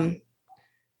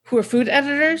who are food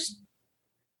editors,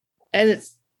 and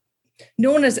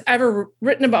no one has ever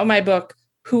written about my book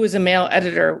who was a male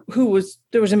editor.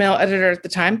 There was a male editor at the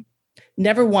time.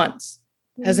 Never once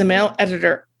has a male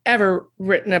editor ever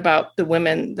written about the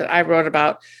women that I wrote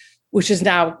about, which is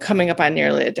now coming up on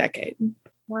nearly a decade.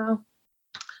 Wow.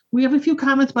 We have a few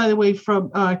comments, by the way,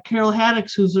 from Carol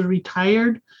Haddix, who's a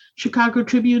retired Chicago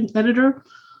Tribune editor.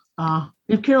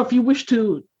 And Carol, if you wish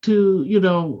to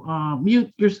unmute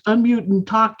and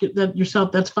talk that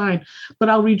yourself, that's fine. But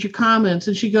I'll read your comments.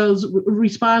 And she goes,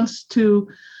 response to,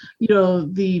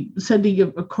 the sending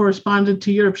of a correspondent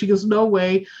to Europe. She goes, no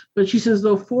way. But she says,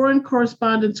 though foreign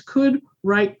correspondents could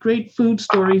write great food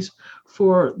stories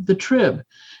for the Trib.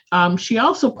 She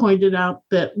also pointed out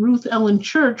that Ruth Ellen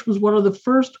Church was one of the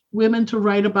first women to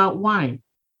write about wine.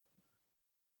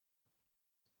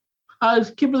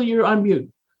 Kimberly, you're on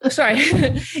mute. Sorry.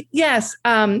 Yes.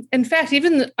 In fact,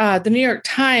 even the New York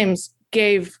Times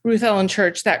gave Ruth Ellen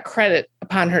Church that credit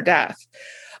upon her death,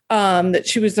 that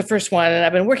she was the first one. And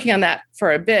I've been working on that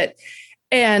for a bit.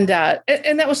 And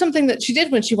that was something that she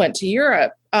did when she went to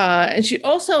Europe. And she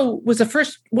also was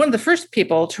one of the first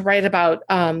people to write about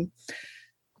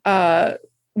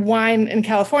wine in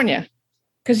California.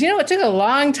 Because, it took a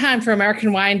long time for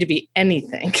American wine to be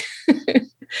anything.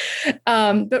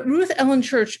 But Ruth Ellen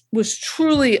Church was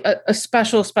truly a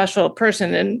special, special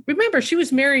person. And remember, she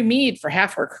was Mary Mead for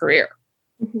half her career.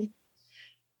 Mm-hmm.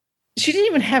 She didn't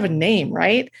even have a name,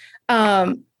 right?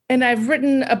 And I've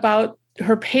written about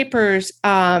her papers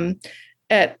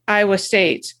at Iowa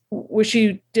State, where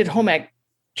she did home ec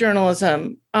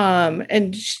journalism.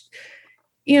 And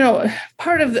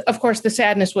part of course, the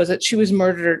sadness was that she was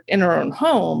murdered in her own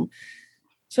home.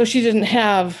 So she didn't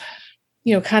have,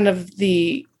 kind of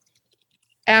the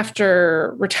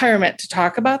after retirement to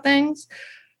talk about things.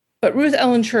 But Ruth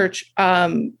Ellen Church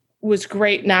was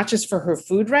great, not just for her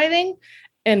food writing.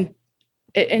 And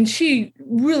she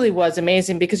really was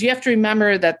amazing, because you have to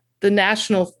remember that the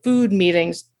national food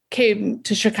meetings came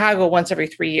to Chicago once every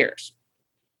 3 years.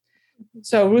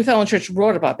 So Ruth Ellen Church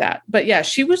wrote about that. But yeah,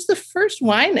 she was the first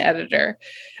wine editor.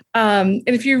 And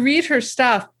if you read her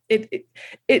stuff, it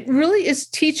really is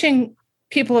teaching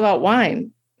people about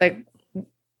wine, like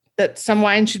that some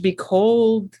wine should be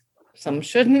cold, some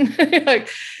shouldn't. Like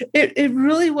it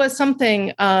really was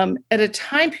something at a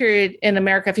time period in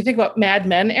America. If you think about Mad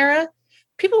Men era,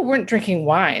 people weren't drinking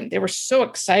wine. They were so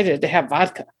excited to have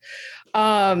vodka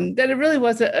that it really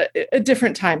was a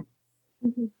different time.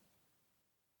 Mm-hmm.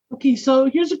 Okay, so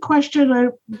here's a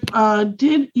question.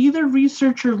 Did either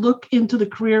researcher look into the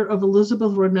career of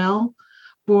Elizabeth Ronell,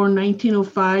 born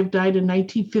 1905, died in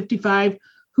 1955,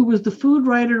 who was the food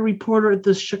writer reporter at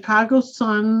the Chicago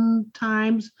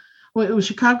Sun-Times? Well, it was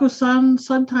Chicago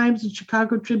Sun-Times, and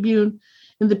Chicago Tribune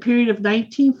in the period of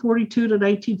 1942 to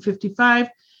 1955.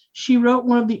 She wrote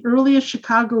one of the earliest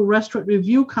Chicago restaurant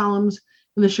review columns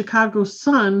in the Chicago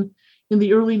Sun in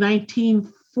the early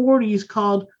 1940s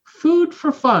called Food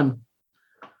for Fun.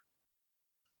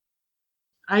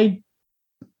 I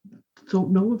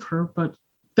don't know of her, but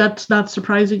that's not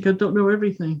surprising because I don't know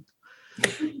everything.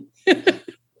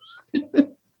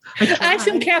 I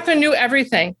assume Catherine knew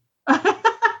everything.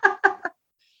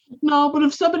 No, but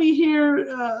if somebody here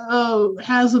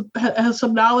has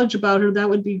some knowledge about her, that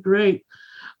would be great.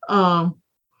 I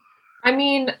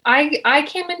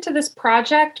came into this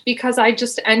project because I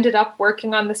just ended up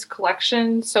working on this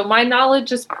collection. So my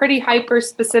knowledge is pretty hyper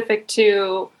specific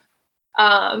to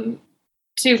Caroline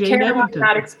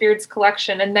Maddox Beard's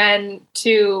collection, and then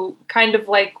to kind of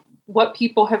like what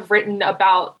people have written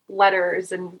about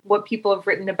letters and what people have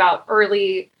written about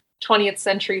early 20th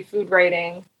century food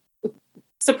writing.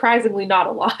 Surprisingly, not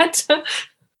a lot.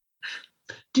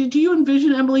 Do you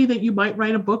envision, Emily, that you might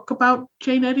write a book about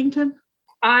Jane Eddington?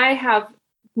 I have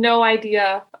no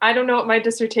idea. I don't know what my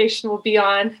dissertation will be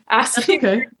on. Ask me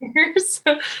okay. Years.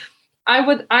 I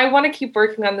want to keep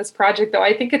working on this project, though.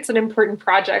 I think it's an important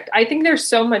project. I think there's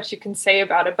so much you can say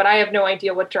about it, but I have no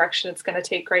idea what direction it's going to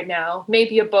take right now.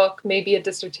 Maybe a book, maybe a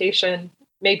dissertation,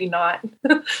 maybe not.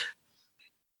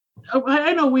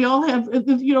 I know we all have,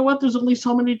 you know what, there's only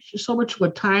so much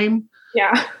time.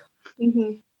 Yeah.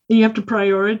 Mm-hmm. You have to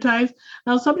prioritize.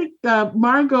 Now, somebody,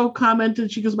 Margot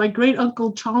commented, she goes, my great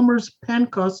uncle Chalmers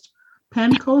Pencoast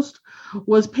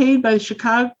was paid by a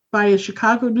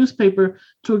Chicago newspaper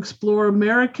to explore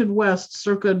American West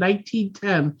circa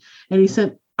 1910. And he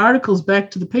sent articles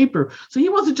back to the paper. So he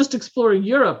wasn't just exploring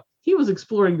Europe, he was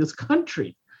exploring this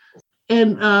country.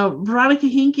 And Veronica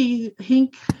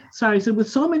Hink said, with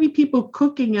so many people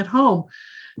cooking at home,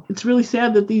 it's really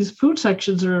sad that these food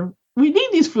sections we need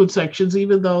these food sections,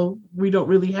 even though we don't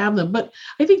really have them. But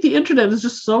I think the internet is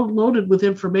just so loaded with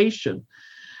information.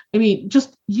 I mean,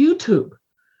 just YouTube.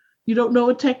 You don't know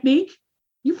a technique?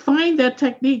 You find that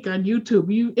technique on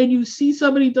YouTube. You see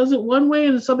somebody does it one way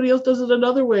and somebody else does it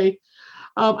another way.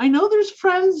 I know there's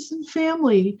friends and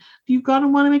family. Do you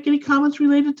want to make any comments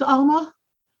related to Alma?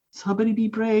 Somebody be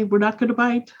brave. We're not going to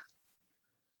bite.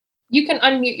 You can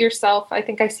unmute yourself. I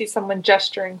think I see someone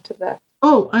gesturing to the...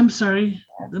 Oh, I'm sorry.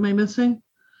 Am I missing?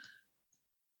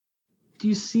 Do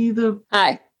you see the...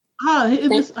 Hi.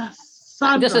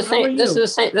 Sandra, this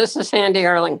is Sandy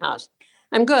Erlinghaus.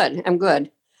 I'm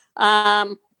good.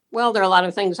 Well, there are a lot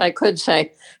of things I could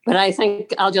say, but I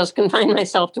think I'll just confine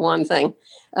myself to one thing.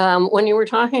 When you were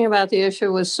talking about the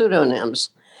issue with pseudonyms,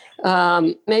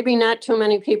 maybe not too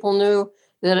many people knew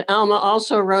that Alma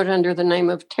also wrote under the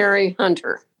name of Terry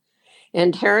Hunter.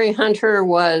 And Terry Hunter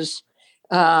was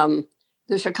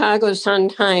the Chicago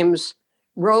Sun-Times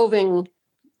roving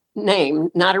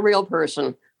name, not a real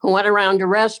person, who went around to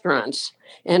restaurants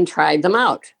and tried them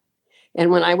out. And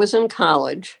when I was in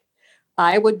college,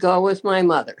 I would go with my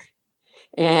mother.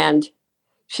 And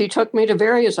she took me to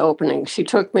various openings. She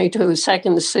took me to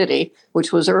Second City,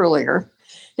 which was earlier.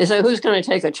 They said, who's going to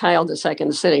take a child to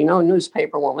Second City? No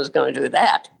newspaper one was going to do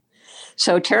that.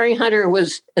 So Terry Hunter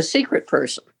was a secret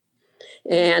person.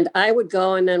 And I would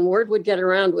go, and then word would get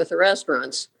around with the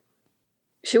restaurants.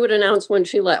 She would announce when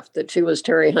she left that she was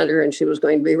Terry Hunter and she was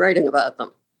going to be writing about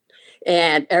them.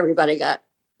 And everybody got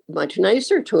much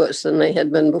nicer to us than they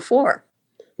had been before,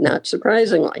 not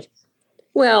surprisingly.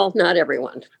 Well, not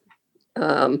everyone.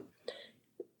 And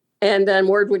then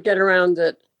word would get around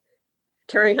that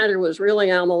Terry Hunter was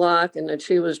really Alma Locke and that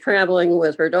she was traveling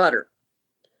with her daughter.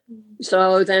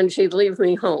 So then she'd leave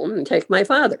me home and take my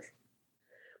father.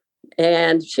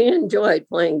 And she enjoyed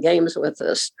playing games with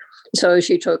us. So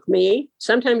she took me.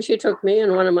 Sometimes she took me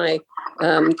and one of my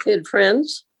kid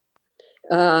friends.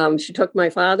 She took my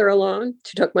father along.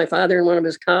 She took my father and one of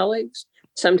his colleagues.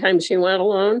 Sometimes she went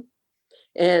alone.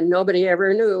 And nobody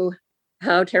ever knew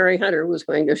how Terry Hunter was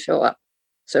going to show up.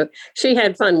 So she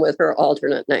had fun with her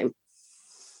alternate name.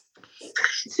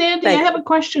 Sandy, I have a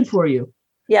question for you.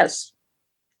 Yes.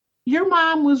 Your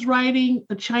mom was writing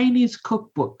a Chinese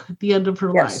cookbook at the end of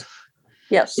her life.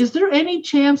 Yes. Is there any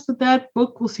chance that that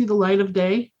book will see the light of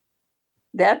day?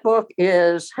 That book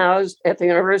is housed at the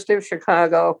University of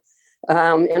Chicago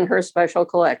in her special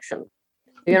collection.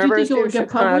 The University of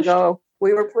Chicago,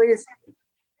 we were pleased.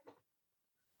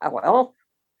 Well,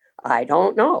 I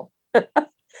don't know.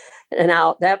 And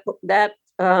now that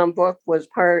book was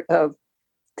part of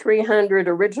 300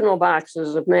 original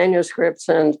boxes of manuscripts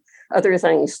and other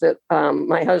things that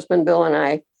my husband Bill and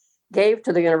I gave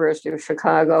to the University of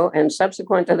Chicago. And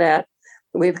subsequent to that,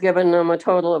 we've given them a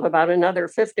total of about another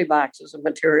 50 boxes of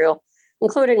material,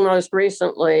 including most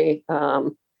recently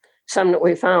some that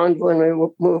we found when we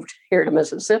moved here to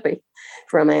Mississippi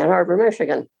from Ann Arbor,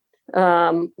 Michigan.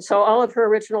 So all of her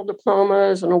original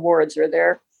diplomas and awards are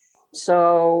there.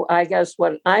 So I guess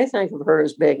what I think of her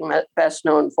as being best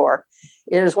known for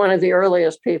is one of the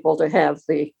earliest people to have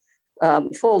the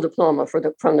full diploma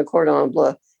from the Cordon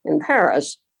Bleu in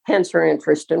Paris, hence her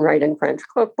interest in writing French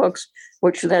cookbooks,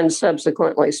 which then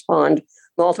subsequently spawned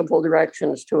multiple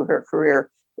directions to her career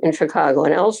in Chicago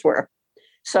and elsewhere.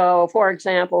 So, for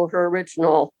example, her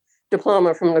original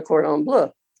diploma from the Cordon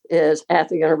Bleu is at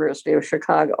the University of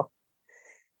Chicago.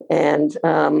 And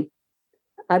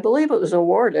I believe it was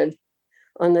awarded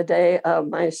on the day of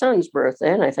my son's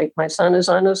birthday, and I think my son is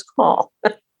on this call.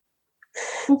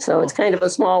 So it's kind of a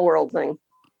small world thing.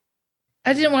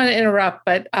 I didn't want to interrupt,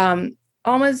 but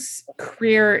Alma's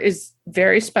career is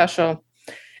very special.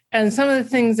 And some of the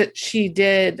things that she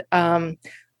did,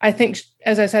 I think,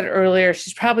 as I said earlier,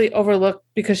 she's probably overlooked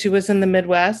because she was in the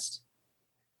Midwest,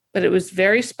 but it was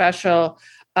very special.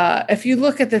 If you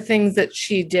look at the things that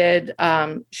she did,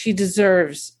 she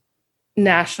deserves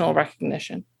national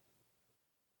recognition.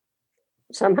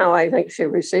 Somehow I think she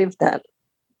received that.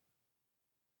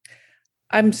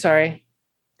 I'm sorry.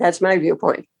 That's my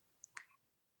viewpoint.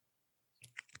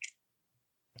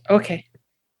 Okay.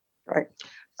 Right.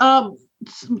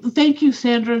 Thank you,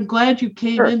 Sandra. I'm glad you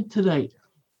came in tonight.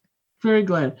 Very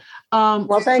glad.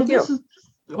 Well, thank you.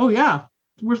 Oh, yeah.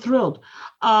 We're thrilled.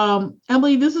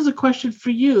 Emily, this is a question for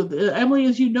you. Emily,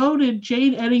 as you noted,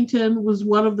 Jane Eddington was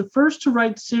one of the first to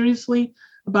write seriously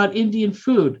about Indian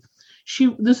food.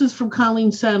 This is from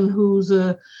Colleen Sen, who's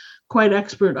quite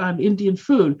expert on Indian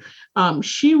food.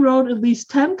 She wrote at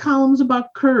least 10 columns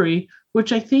about curry,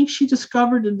 which I think she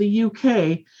discovered in the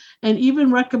UK, and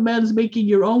even recommends making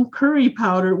your own curry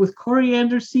powder with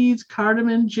coriander seeds,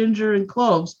 cardamom, ginger, and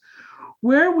cloves.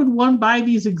 Where would one buy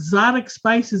these exotic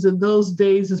spices in those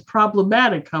days is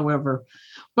problematic, however,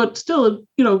 but still,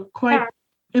 quite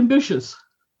ambitious.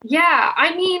 Yeah,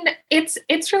 I mean,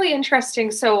 it's really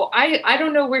interesting. So I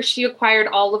don't know where she acquired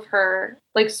all of her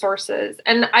sources,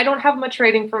 and I don't have much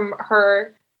writing from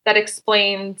her that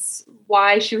explains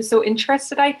why she was so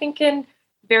interested, I think, in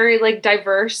very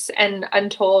diverse and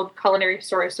untold culinary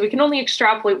stories. So we can only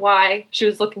extrapolate why she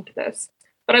was looking to this.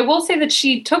 But I will say that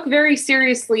she took very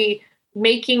seriously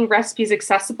making recipes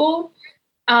accessible.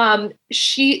 There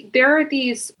are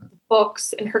these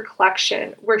books in her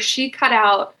collection where she cut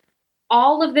out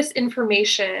all of this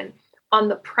information on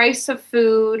the price of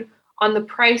food, on the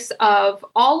price of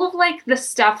all of the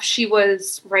stuff she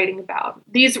was writing about.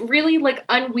 These really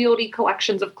unwieldy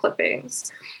collections of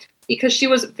clippings, because she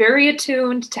was very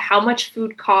attuned to how much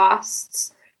food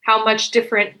costs, how much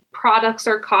different products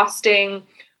are costing,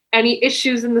 any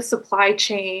issues in the supply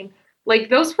chain. Like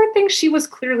those were things she was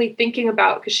clearly thinking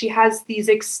about, because she has these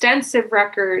extensive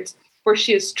records where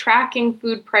she is tracking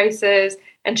food prices,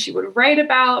 and she would write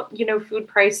about, food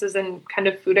prices and kind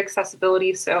of food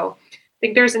accessibility. So I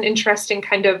think there's an interesting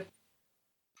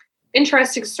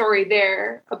story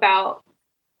there about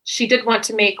she did want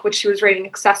to make what she was writing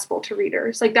accessible to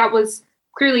readers. Like that was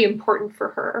clearly important for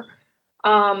her.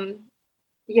 I'll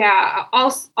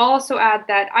also add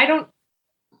that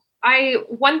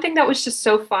one thing that was just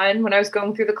so fun when I was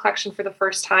going through the collection for the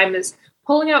first time is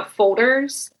pulling out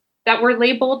folders that were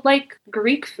labeled like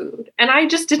Greek food. And I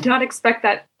just did not expect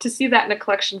to see that in a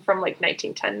collection from like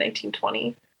 1910,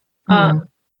 1920.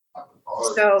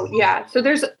 So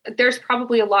there's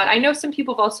probably a lot. I know some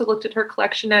people have also looked at her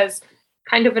collection as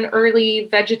kind of an early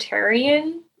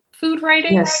vegetarian food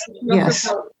writing.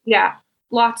 Yes. Yeah.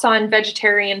 Lots on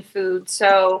vegetarian food.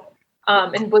 So,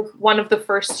 and was one of the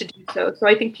first to do so. So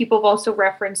I think people have also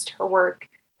referenced her work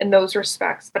in those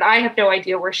respects, but I have no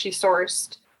idea where she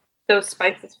sourced those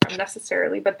spices from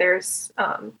necessarily, but there's,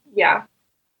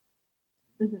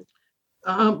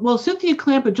 Well, Cynthia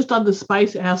Clampett, just on the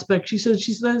spice aspect, she says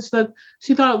that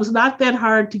she thought it was not that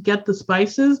hard to get the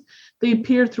spices. They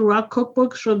appear throughout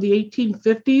cookbooks from the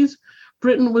 1850s.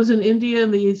 Britain was in India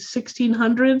in the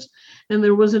 1600s, and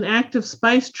there was an active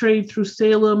spice trade through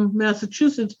Salem,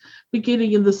 Massachusetts,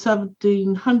 beginning in the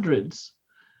 1700s.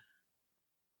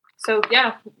 So,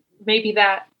 yeah, maybe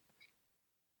that.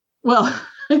 Well,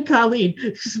 Colleen,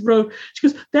 she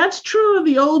goes, that's true in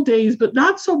the old days, but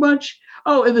not so much.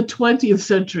 Oh, in the 20th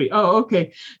century. Oh,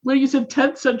 okay. When you said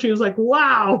 10th century, I was like,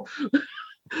 wow,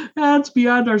 that's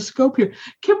beyond our scope here.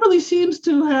 Kimberly seems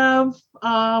to have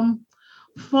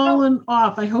fallen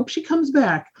off. I hope she comes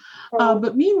back.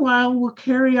 But meanwhile, we'll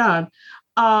carry on.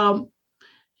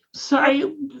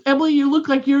 Sorry, Emily, you look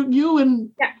like you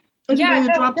and anybody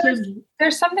that drops in.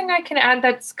 There's something I can add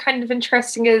that's kind of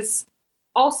interesting is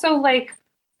also like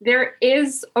there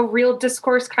is a real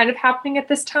discourse kind of happening at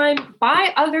this time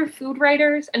by other food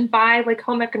writers and by like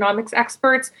home economics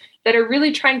experts that are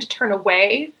really trying to turn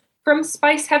away from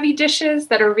spice heavy dishes,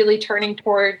 that are really turning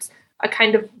towards a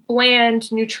kind of bland,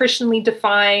 nutritionally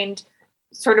defined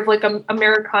sort of like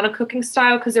Americana cooking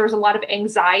style, because there was a lot of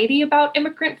anxiety about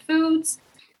immigrant foods.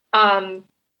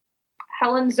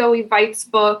 Helen Zoe Veit's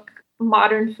book,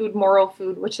 Modern Food, Moral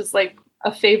Food, which is like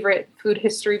a favorite food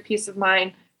history piece of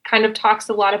mine, kind of talks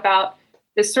a lot about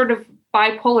this sort of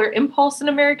bipolar impulse in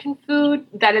American food,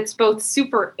 that it's both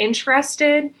super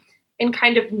interested in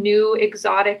kind of new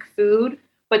exotic food,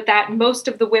 but that most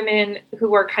of the women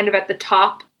who are kind of at the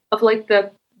top of like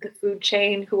the food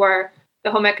chain, who are the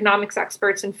home economics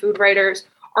experts and food writers,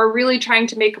 are really trying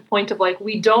to make a point of like,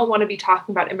 we don't want to be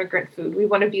talking about immigrant food. We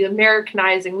want to be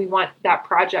Americanizing. We want that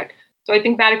project. So I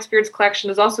think Maddox Beard's collection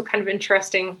is also kind of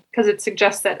interesting because it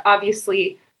suggests that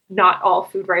obviously not all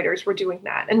food writers were doing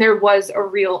that. And there was a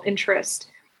real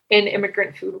interest in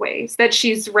immigrant foodways that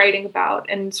she's writing about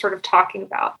and sort of talking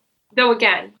about. Though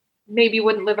again, maybe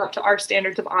wouldn't live up to our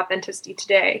standards of authenticity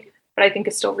today, but I think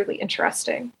it's still really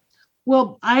interesting.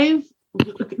 Well,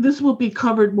 this will be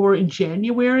covered more in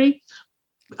January.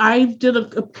 I did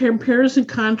a comparison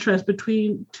contrast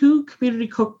between two community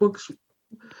cookbooks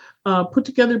put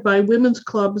together by women's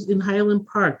clubs in Highland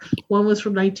Park. One was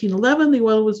from 1911,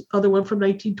 the other one from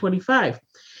 1925.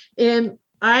 And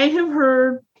I have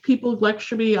heard people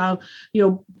lecture me on,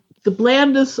 the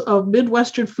blandness of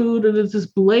Midwestern food, and it's this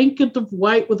blanket of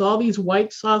white with all these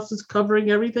white sauces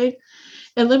covering everything.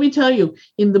 And let me tell you,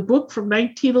 in the book from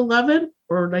 1911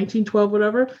 or 1912,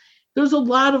 whatever, there's a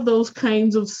lot of those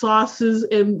kinds of sauces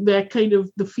and that kind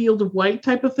of the field of white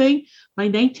type of thing. By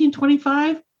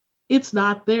 1925, it's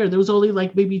not there. There was only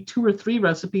like maybe 2 or 3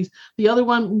 recipes. The other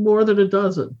one, more than a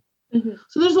dozen. Mm-hmm.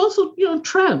 So there's also,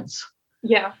 trends.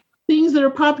 Yeah. Things that are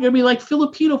popular. I mean, like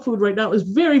Filipino food right now is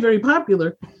very, very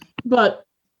popular. But,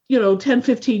 10,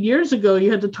 15 years ago, you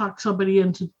had to talk somebody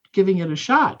into giving it a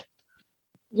shot.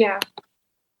 Yeah.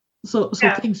 So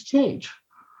things change.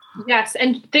 Yes.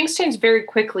 And things change very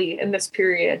quickly in this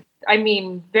period. I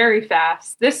mean, very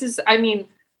fast. This is, I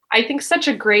think such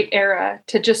a great era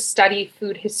to just study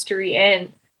food history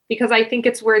in, because I think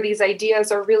it's where these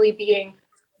ideas are really being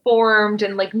formed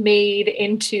and like made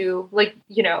into like,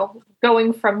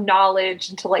 going from knowledge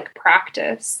into like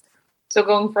practice. So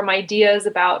going from ideas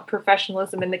about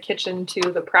professionalism in the kitchen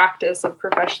to the practice of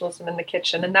professionalism in the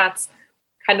kitchen. And that's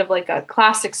kind of like a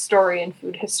classic story in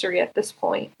food history at this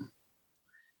point.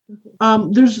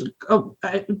 There's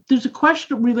a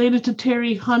question related to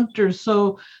Terry Hunter.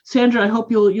 So Sandra, I hope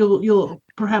you'll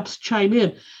perhaps chime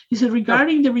in. He said,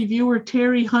 regarding the reviewer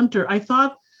Terry Hunter, I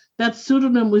thought that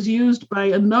pseudonym was used by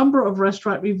a number of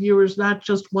restaurant reviewers, not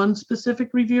just one specific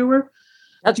reviewer.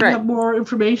 That's Do you right. have more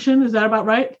information? Is that about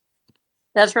right?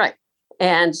 That's right.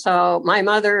 And so my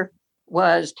mother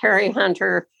was Terry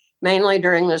Hunter mainly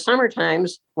during the summer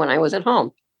times when I was at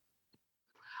home.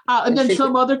 And then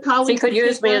some other colleagues. She could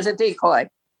use me as a decoy.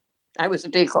 I was a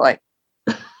decoy.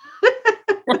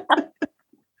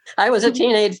 I was a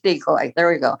teenage decoy.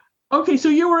 There we go. Okay, so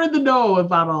you were in the know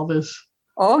about all this.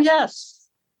 Oh, yes.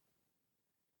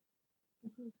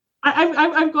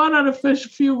 I've gone on a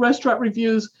few restaurant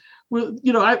reviews where,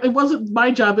 it wasn't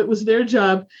my job, it was their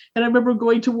job. And I remember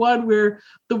going to one where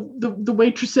the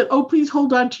waitress said, "Oh, please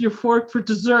hold on to your fork for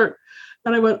dessert."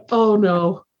 And I went, "Oh,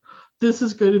 no, this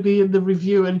is going to be in the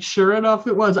review." And sure enough,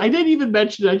 it was. I didn't even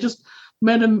mention it. I just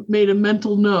made a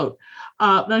mental note.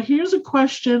 Now, here's a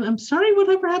question. I'm sorry,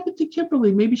 whatever happened to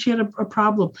Kimberly? Maybe she had a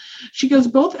problem. She goes,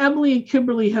 "Both Emily and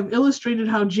Kimberly have illustrated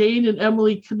how Jane and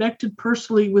Emily connected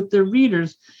personally with their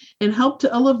readers and helped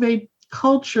to elevate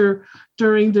culture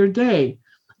during their day.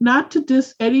 Not to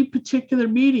diss any particular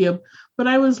medium, but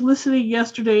I was listening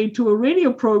yesterday to a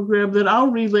radio program that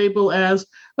I'll relabel as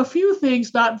a few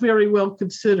things not very well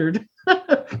considered."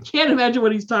 Can't imagine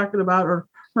what he's talking about or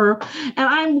her. And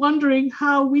I'm wondering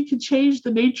how we can change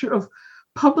the nature of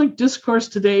public discourse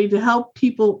today to help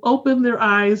people open their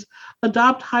eyes,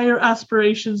 adopt higher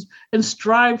aspirations, and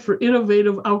strive for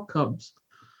innovative outcomes.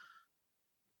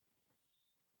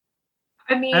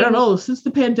 I mean, I don't know. Since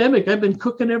the pandemic, I've been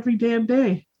cooking every damn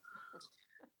day.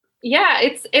 Yeah,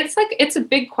 it's a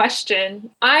big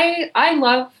question. I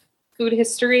love food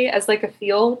history as like a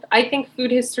field. I think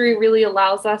food history really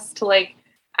allows us to like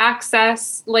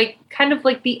access like kind of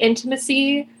like the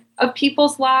intimacy of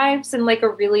people's lives in like a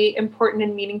really important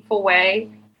and meaningful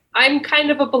way. I'm kind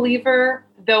of a believer,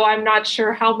 though I'm not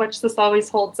sure how much this always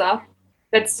holds up,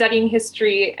 that studying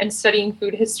history and studying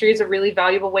food history is a really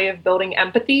valuable way of building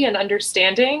empathy and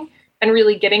understanding and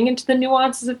really getting into the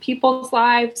nuances of people's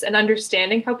lives and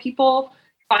understanding how people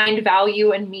find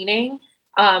value and meaning,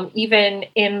 even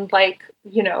in like,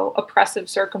 oppressive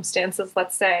circumstances,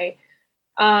 let's say.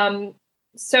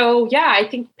 So yeah, I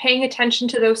think paying attention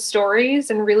to those stories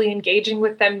and really engaging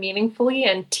with them meaningfully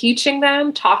and teaching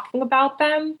them, talking about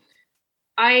them,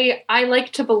 I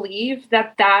like to believe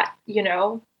that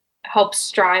helps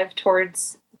strive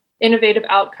towards innovative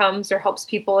outcomes or helps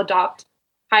people adopt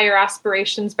higher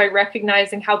aspirations by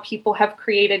recognizing how people have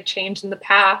created change in the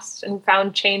past and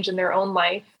found change in their own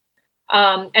life,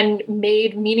 and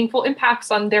made meaningful impacts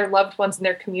on their loved ones and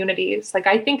their communities. Like,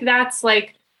 I think that's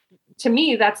like, to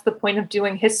me, that's the point of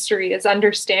doing history, is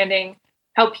understanding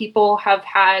how people have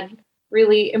had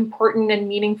really important and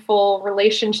meaningful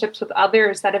relationships with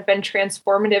others that have been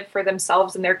transformative for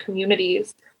themselves and their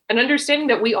communities. And understanding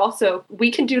that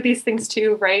we can do these things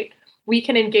too, right? We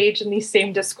can engage in these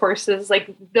same discourses.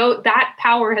 Like, though that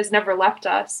power has never left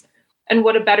us. And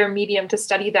what a better medium to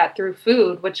study that through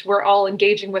food, which we're all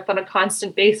engaging with on a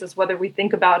constant basis, whether we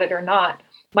think about it or not.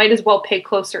 Might as well pay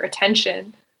closer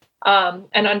attention.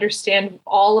 And understand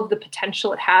all of the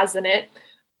potential it has in it.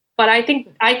 But I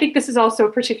think this is also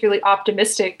a particularly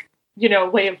optimistic,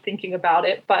 way of thinking about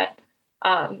it. But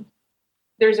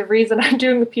there's a reason I'm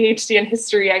doing a PhD in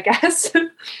history, I guess.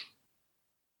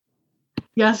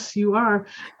 Yes, you are.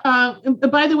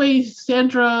 By the way,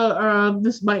 Sandra,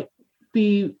 this might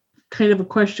be kind of a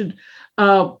question.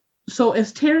 So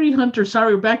as Terry Hunter,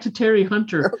 sorry, we're back to Terry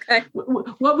Hunter. Okay.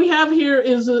 What we have here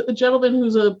is a gentleman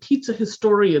who's a pizza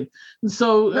historian. And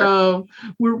so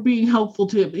we're being helpful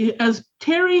to him. As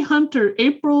Terry Hunter,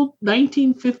 April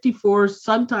 1954,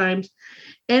 Sun-Times,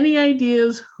 any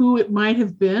ideas who it might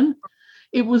have been?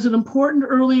 It was an important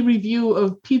early review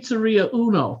of Pizzeria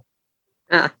Uno.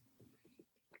 I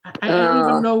don't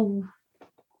even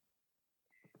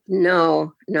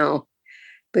know. No,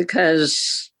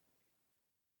 because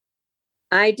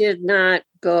I did not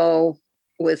go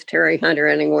with Terry Hunter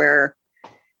anywhere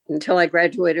until I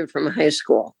graduated from high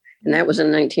school, and that was in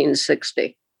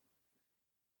 1960.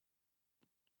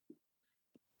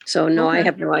 So no, okay. I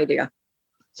have no idea.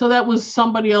 So that was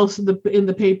somebody else in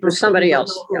the paper. Somebody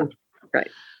else, yeah. Right.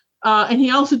 And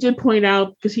he also did point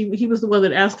out, because he was the one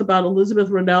that asked about Elizabeth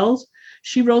Rennell's.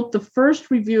 She wrote the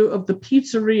first review of the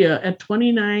pizzeria at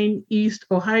 29 East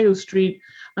Ohio Street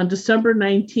on December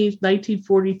 19th,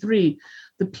 1943.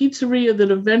 The pizzeria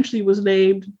that eventually was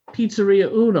named Pizzeria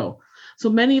Uno. So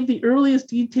many of the earliest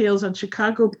details on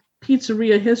Chicago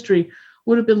pizzeria history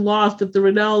would have been lost if the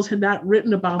Rennells had not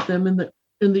written about them in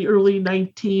the early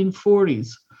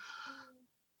 1940s.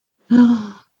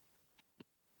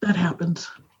 That happens.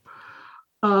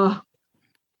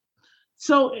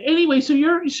 So anyway, so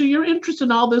your interest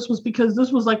in all this was because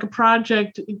this was like a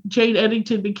project. Jane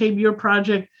Eddington became your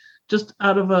project just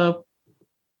out of a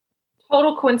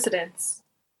total coincidence.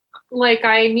 Like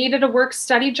I needed a work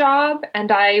study job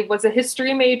and I was a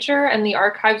history major and the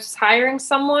archives was hiring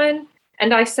someone.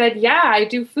 And I said, yeah, I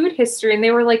do food history. And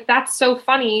they were like, that's so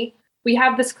funny. We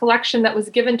have this collection that was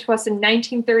given to us in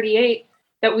 1938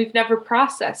 that we've never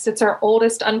processed. It's our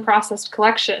oldest unprocessed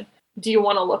collection. Do you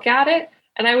want to look at it?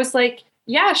 And I was like,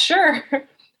 yeah, sure.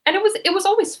 And it was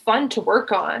always fun to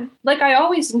work on. Like I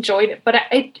always enjoyed it, but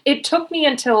it took me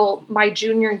until my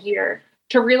junior year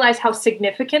to realize how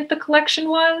significant the collection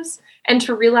was and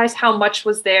to realize how much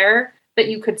was there that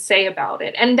you could say about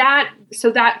it. And that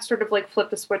sort of like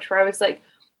flipped the switch where I was like,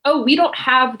 oh, we don't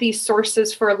have these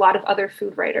sources for a lot of other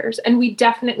food writers. And we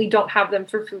definitely don't have them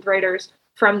for food writers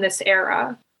from this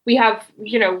era. We have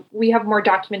more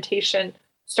documentation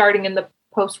starting in the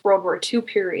post-World War II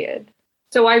period.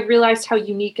 So I realized how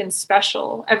unique and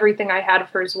special everything I had of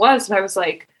hers was. And I was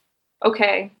like,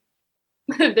 okay,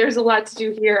 there's a lot to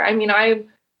do here. I mean, I'm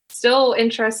still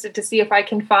interested to see if I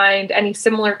can find any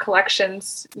similar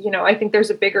collections. I think there's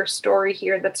a bigger story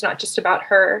here that's not just about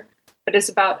her, but is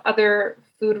about other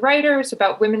food writers,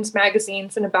 about women's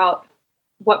magazines, and about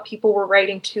what people were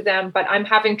writing to them. But I'm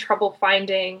having trouble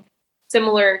finding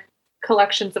similar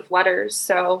collections of letters.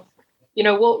 So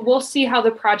we'll see how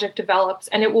the project develops,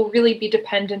 and it will really be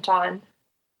dependent on,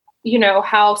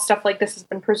 how stuff like this has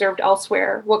been preserved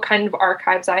elsewhere, what kind of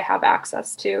archives I have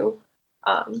access to.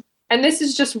 And this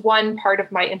is just one part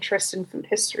of my interest in food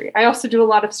history. I also do a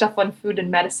lot of stuff on food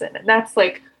and medicine, and that's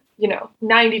like,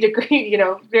 90-degree,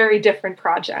 very different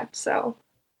project. So,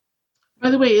 by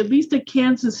the way, at least at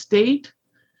Kansas State,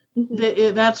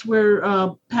 mm-hmm. That's where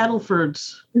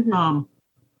Paddleford's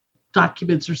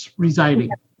documents are residing.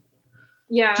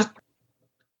 Yeah.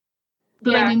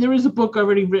 But I mean, there is a book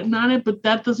already written on it, but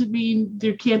that doesn't mean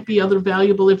there can't be other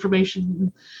valuable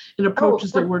information and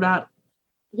approaches that we're not.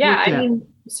 Yeah, I mean,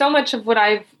 so much of what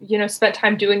I've, spent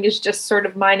time doing is just sort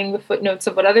of mining the footnotes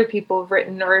of what other people have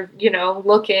written or,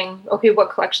 looking, okay,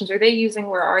 what collections are they using?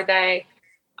 Where are they?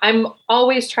 I'm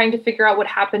always trying to figure out what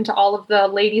happened to all of the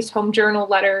Ladies' Home Journal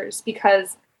letters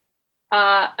because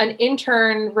an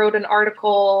intern wrote an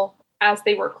article as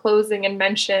they were closing and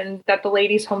mentioned that the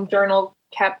Ladies' Home Journal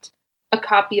kept a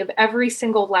copy of every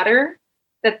single letter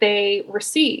that they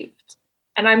received.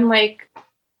 And I'm like,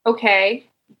 okay,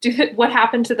 what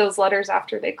happened to those letters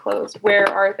after they closed? Where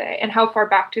are they? And how far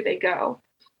back do they go?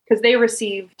 Because they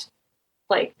received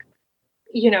in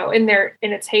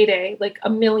its heyday, like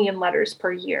 1 million letters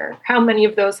per year. How many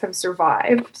of those have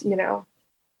survived, And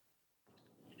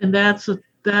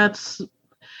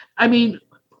I mean,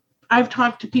 I've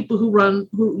talked to people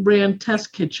who ran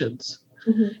test kitchens.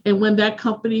 Mm-hmm. And when that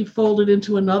company folded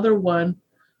into another one,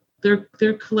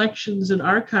 their collections and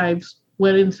archives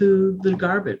went into the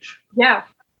garbage. Yeah.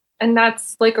 And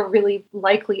that's like a really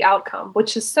likely outcome,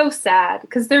 which is so sad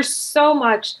because there's so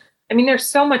much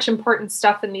important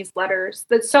stuff in these letters.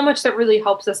 That's so much that really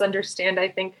helps us understand, I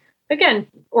think, again,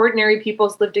 ordinary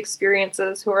people's lived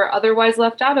experiences who are otherwise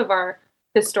left out of our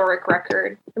historic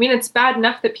record. I mean, it's bad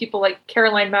enough that people like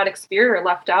Caroline Maddox Beer are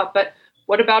left out, but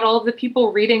what about all of the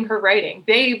people reading her writing?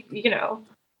 They,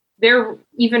 they're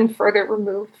even further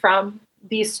removed from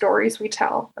these stories we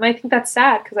tell. And I think that's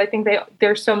sad because I think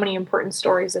there's so many important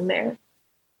stories in there.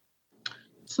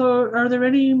 So are there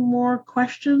any more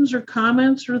questions or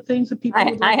comments or things that people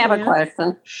would like I have to a add?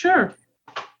 question. Sure.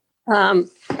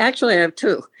 Actually, I have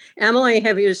two. Emily,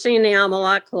 have you seen the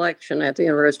Almalot collection at the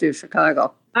University of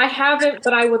Chicago? I haven't,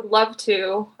 but I would love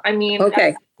to. I mean,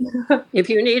 okay. If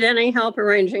you need any help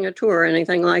arranging a tour or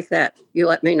anything like that, you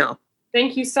let me know.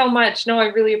 Thank you so much. No, I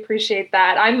really appreciate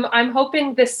that. I'm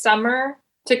hoping this summer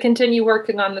to continue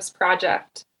working on this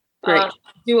project. Great.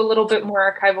 Do a little bit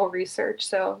more archival research.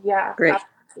 So yeah. Great.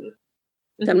 Absolutely.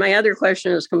 Then my other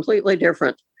question is completely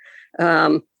different.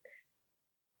 In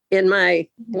my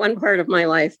one part of my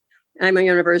life, I'm a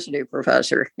university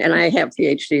professor and I have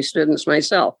PhD students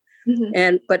myself.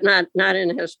 Mm-hmm. But not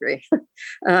in history.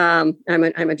 I'm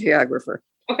a geographer.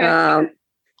 Okay.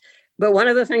 But one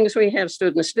of the things we have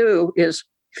students do is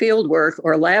field work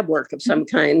or lab work of some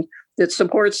kind that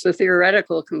supports the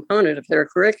theoretical component of their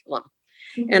curriculum.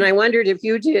 Mm-hmm. And I wondered if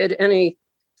you did any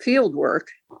field work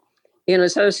in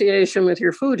association with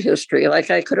your food history.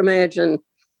 Like I could imagine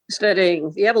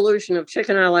studying the evolution of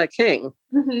chicken a la king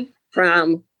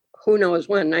from who knows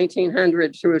when,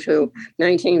 1900 through to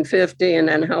 1950, and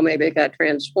then how maybe it got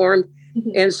transformed.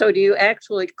 And so do you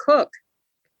actually cook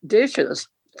dishes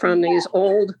from these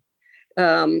old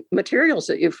materials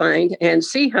that you find and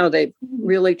see how they've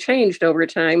really changed over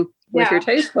time with your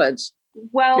taste buds.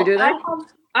 Well, do you do that?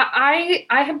 I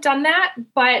have done that,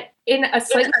 but in a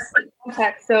slightly different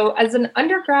context. So as an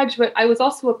undergraduate, I was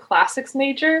also a classics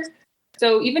major.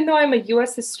 So even though I'm a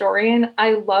US historian,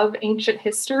 I love ancient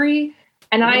history.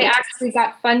 And I actually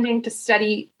got funding to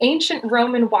study ancient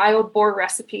Roman wild boar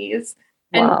recipes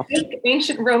and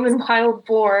ancient Roman wild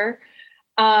boar,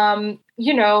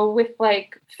 with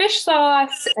like fish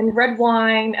sauce and red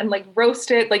wine and like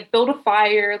roast it, like build a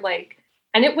fire,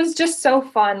 and it was just so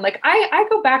fun. Like I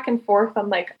go back and forth on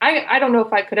like, I don't know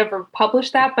if I could ever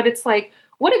publish that, but it's like,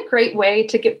 what a great way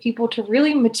to get people to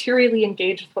really materially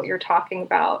engage with what you're talking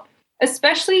about,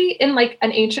 especially in like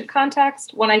an ancient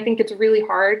context when I think it's really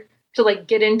hard to like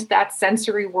get into that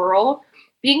sensory world.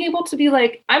 Being able to be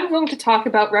like, I'm going to talk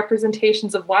about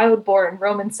representations of wild boar and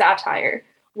Roman satire.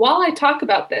 While I talk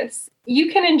about this,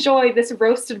 you can enjoy this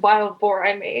roasted wild boar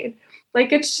I made.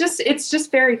 Like, it's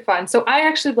just very fun. So I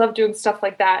actually love doing stuff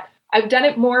like that. I've done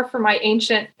it more for my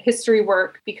ancient history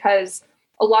work because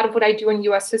a lot of what I do in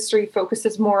US history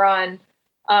focuses more on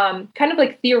kind of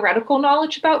like theoretical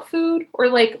knowledge about food, or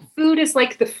like food is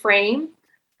like the frame.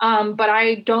 But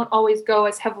I don't always go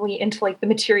as heavily into like the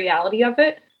materiality of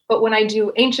it. But when I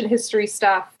do ancient history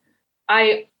stuff,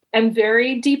 I am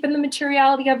very deep in the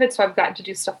materiality of it. So I've gotten to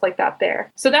do stuff like that there.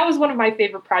 So that was one of my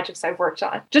favorite projects I've worked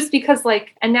on, just because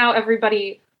like, and now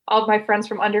all of my friends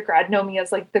from undergrad know me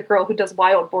as like the girl who does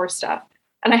wild boar stuff.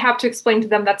 And I have to explain to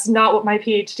them that's not what my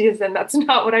PhD is in. That's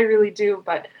not what I really do,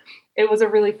 but it was a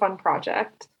really fun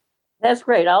project. That's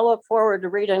great. I'll look forward to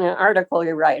reading an article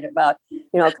you write about,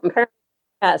 comparing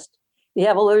the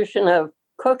evolution of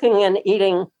cooking and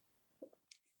eating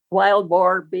wild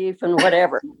boar, beef, and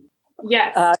whatever.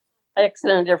 Yes. X in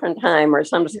a different time or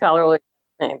some scholarly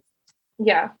name.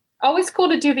 Yeah. Always cool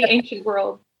to do the ancient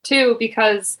world too,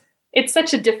 because it's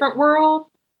such a different world.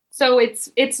 So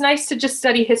it's nice to just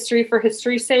study history for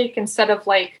history's sake instead of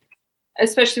like,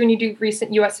 especially when you do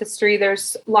recent US history,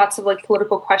 there's lots of like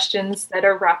political questions that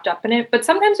are wrapped up in it. But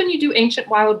sometimes when you do ancient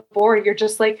wild boar, you're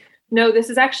just like, no, this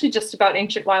is actually just about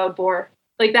ancient wild boar.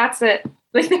 Like, that's it.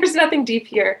 Like, there's nothing deep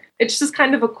here. It's just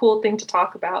kind of a cool thing to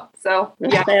talk about. So,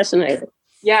 yeah. Fascinating.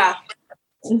 Yeah.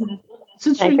 Mm-hmm.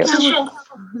 Since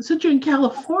you're in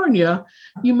California,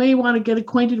 you may want to get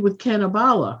acquainted with Ken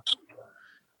Abala,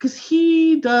 because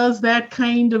he does that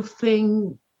kind of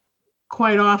thing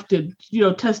quite often,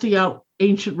 testing out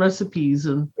ancient recipes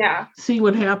and seeing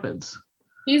what happens.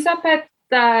 He's up at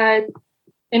the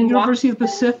University of the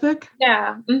Pacific.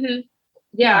 Yeah. Mm-hmm.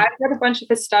 Yeah, I've read a bunch of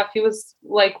his stuff. He was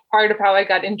like part of how I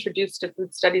got introduced to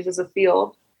food studies as a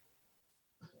field.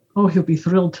 Oh, he'll be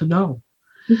thrilled to know.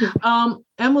 Mm-hmm.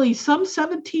 Emily, some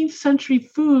 17th century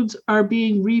foods are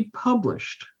being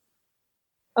republished.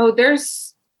 Oh,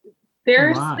 there's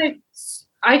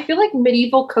I feel like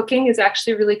medieval cooking is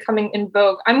actually really coming in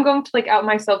vogue. I'm going to like out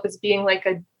myself as being like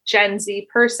a Gen Z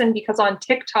person, because on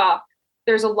TikTok,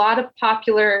 there's a lot of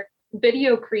popular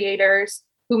video creators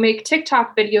who make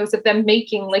TikTok videos of them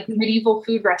making like medieval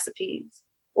food recipes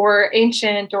or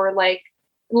ancient, or like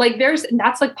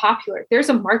that's like popular. There's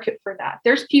a market for that.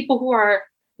 There's people who are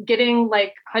getting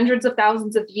like hundreds of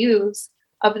thousands of views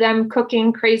of them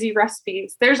cooking crazy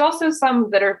recipes. There's also some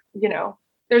that are,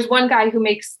 there's one guy who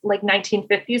makes like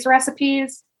 1950s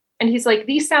recipes and he's like,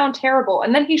 these sound terrible.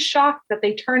 And then he's shocked that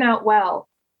they turn out well.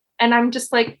 And I'm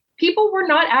just like, people were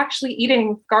not actually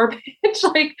eating garbage.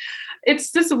 Like,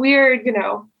 it's this weird,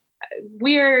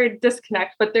 weird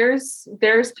disconnect. But there's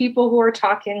people who are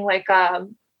talking like,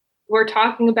 we're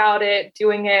talking about it,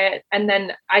 doing it, and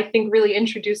then I think really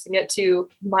introducing it to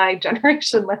my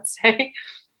generation, let's say.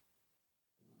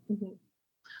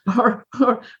 Mm-hmm.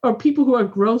 Or people who are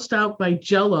grossed out by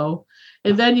Jell-O,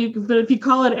 and then but if you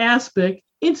call it aspic,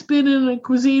 it's been in the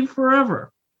cuisine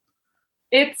forever.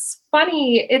 It's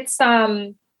funny. It's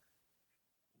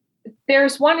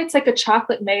there's one, it's like a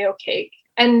chocolate mayo cake.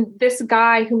 And this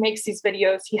guy who makes these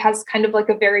videos, he has kind of like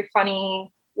a very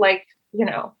funny, like,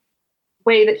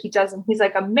 way that he does them. He's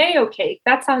like, a mayo cake,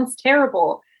 that sounds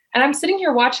terrible. And I'm sitting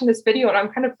here watching this video and I'm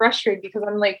kind of frustrated because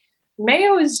I'm like,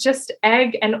 mayo is just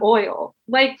egg and oil.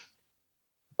 Like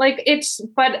it's,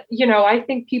 but I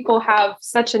think people have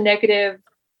such a negative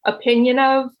opinion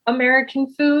of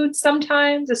American food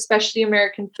sometimes, especially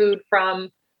American food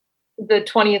from the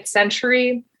 20th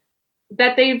century,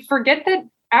 that they forget that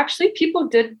actually people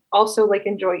did also like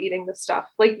enjoy eating this stuff.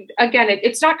 Like, again,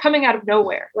 it's not coming out of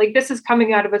nowhere. Like, this is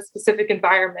coming out of a specific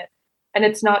environment and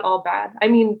it's not all bad. I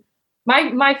mean,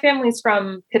 my family's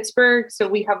from Pittsburgh, so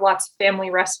we have lots of family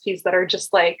recipes that are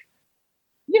just like,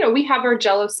 we have our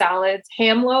Jell-O salads,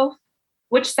 ham loaf.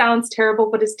 which sounds terrible,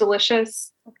 but is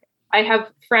delicious. Okay. I have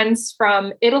friends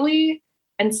from Italy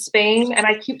and Spain, and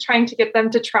I keep trying to get them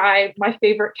to try my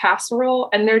favorite casserole,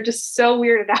 and they're just so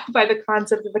weirded out by the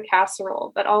concept of a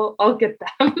casserole, but I'll get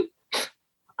them.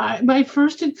 My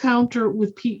first encounter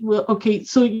with people, okay,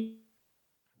 so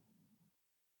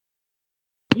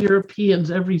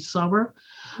Europeans every summer.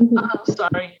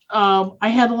 I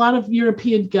had a lot of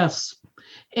European guests,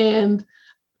 and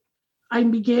I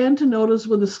began to notice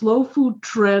when the slow food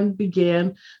trend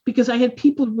began, because I had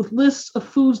people with lists of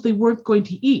foods they weren't going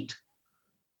to eat.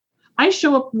 I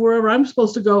show up wherever I'm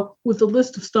supposed to go with a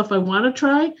list of stuff I want to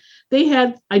try. They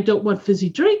had, I don't want fizzy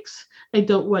drinks. I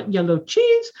don't want yellow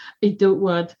cheese. I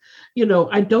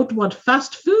don't want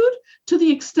fast food, to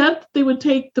the extent they would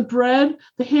take the bread,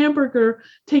 the hamburger,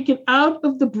 take it out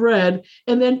of the bread,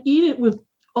 and then eat it with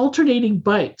alternating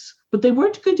bites. But they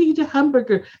weren't going to eat a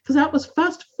hamburger because that was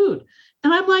fast food.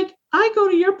 And I'm like, I go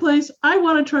to your place. I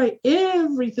want to try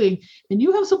everything. And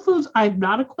you have some foods I'm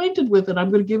not acquainted with, and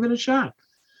I'm going to give it a shot.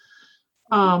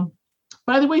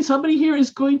 By the way, somebody here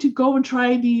is going to go and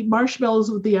try the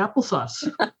marshmallows with the applesauce.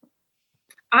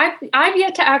 I've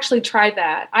yet to actually try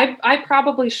that. I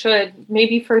probably should,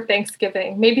 maybe for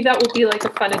Thanksgiving. Maybe that will be like a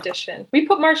fun addition. We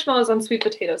put marshmallows on sweet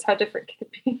potatoes. How different can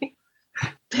it be?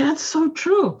 That's so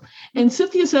true. And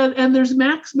Cynthia said, and there's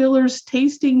Max Miller's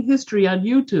Tasting History on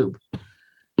YouTube.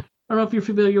 I don't know if you're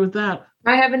familiar with that.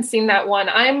 I haven't seen that one.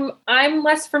 I'm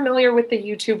less familiar with the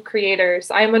YouTube creators.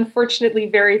 I am unfortunately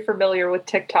very familiar with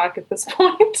TikTok at this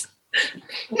point.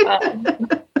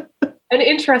 An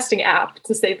interesting app,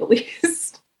 to say the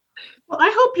least. Well,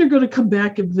 I hope you're going to come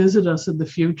back and visit us in the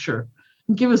future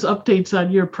and give us updates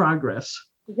on your progress.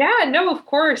 Yeah, no, of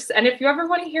course. And if you ever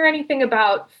want to hear anything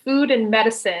about food and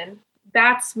medicine,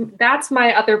 that's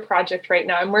my other project right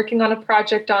now. I'm working on a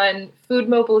project on food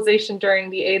mobilization during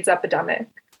the AIDS epidemic.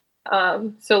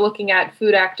 So looking at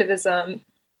food activism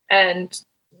and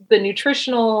the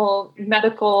nutritional,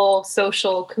 medical,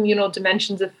 social, communal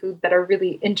dimensions of food that are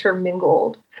really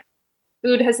intermingled.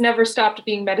 Food has never stopped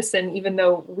being medicine, even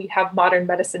though we have modern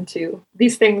medicine too.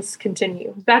 These things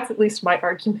continue. That's at least my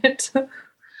argument.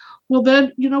 Well,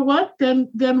 then, you know what? Then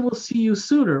we'll see you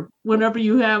sooner. Whenever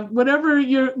you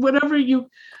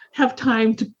have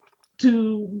time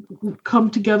to come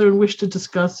together and wish to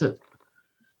discuss it.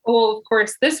 Well, of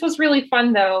course. This was really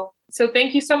fun, though. So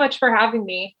thank you so much for having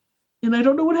me. And I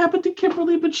don't know what happened to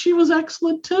Kimberly, but she was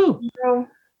excellent too. No.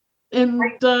 And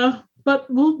but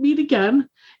we'll meet again.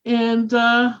 And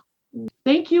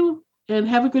thank you, and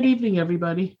have a good evening,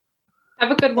 everybody.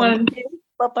 Have a good one.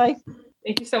 Bye-bye.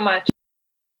 Thank you so much.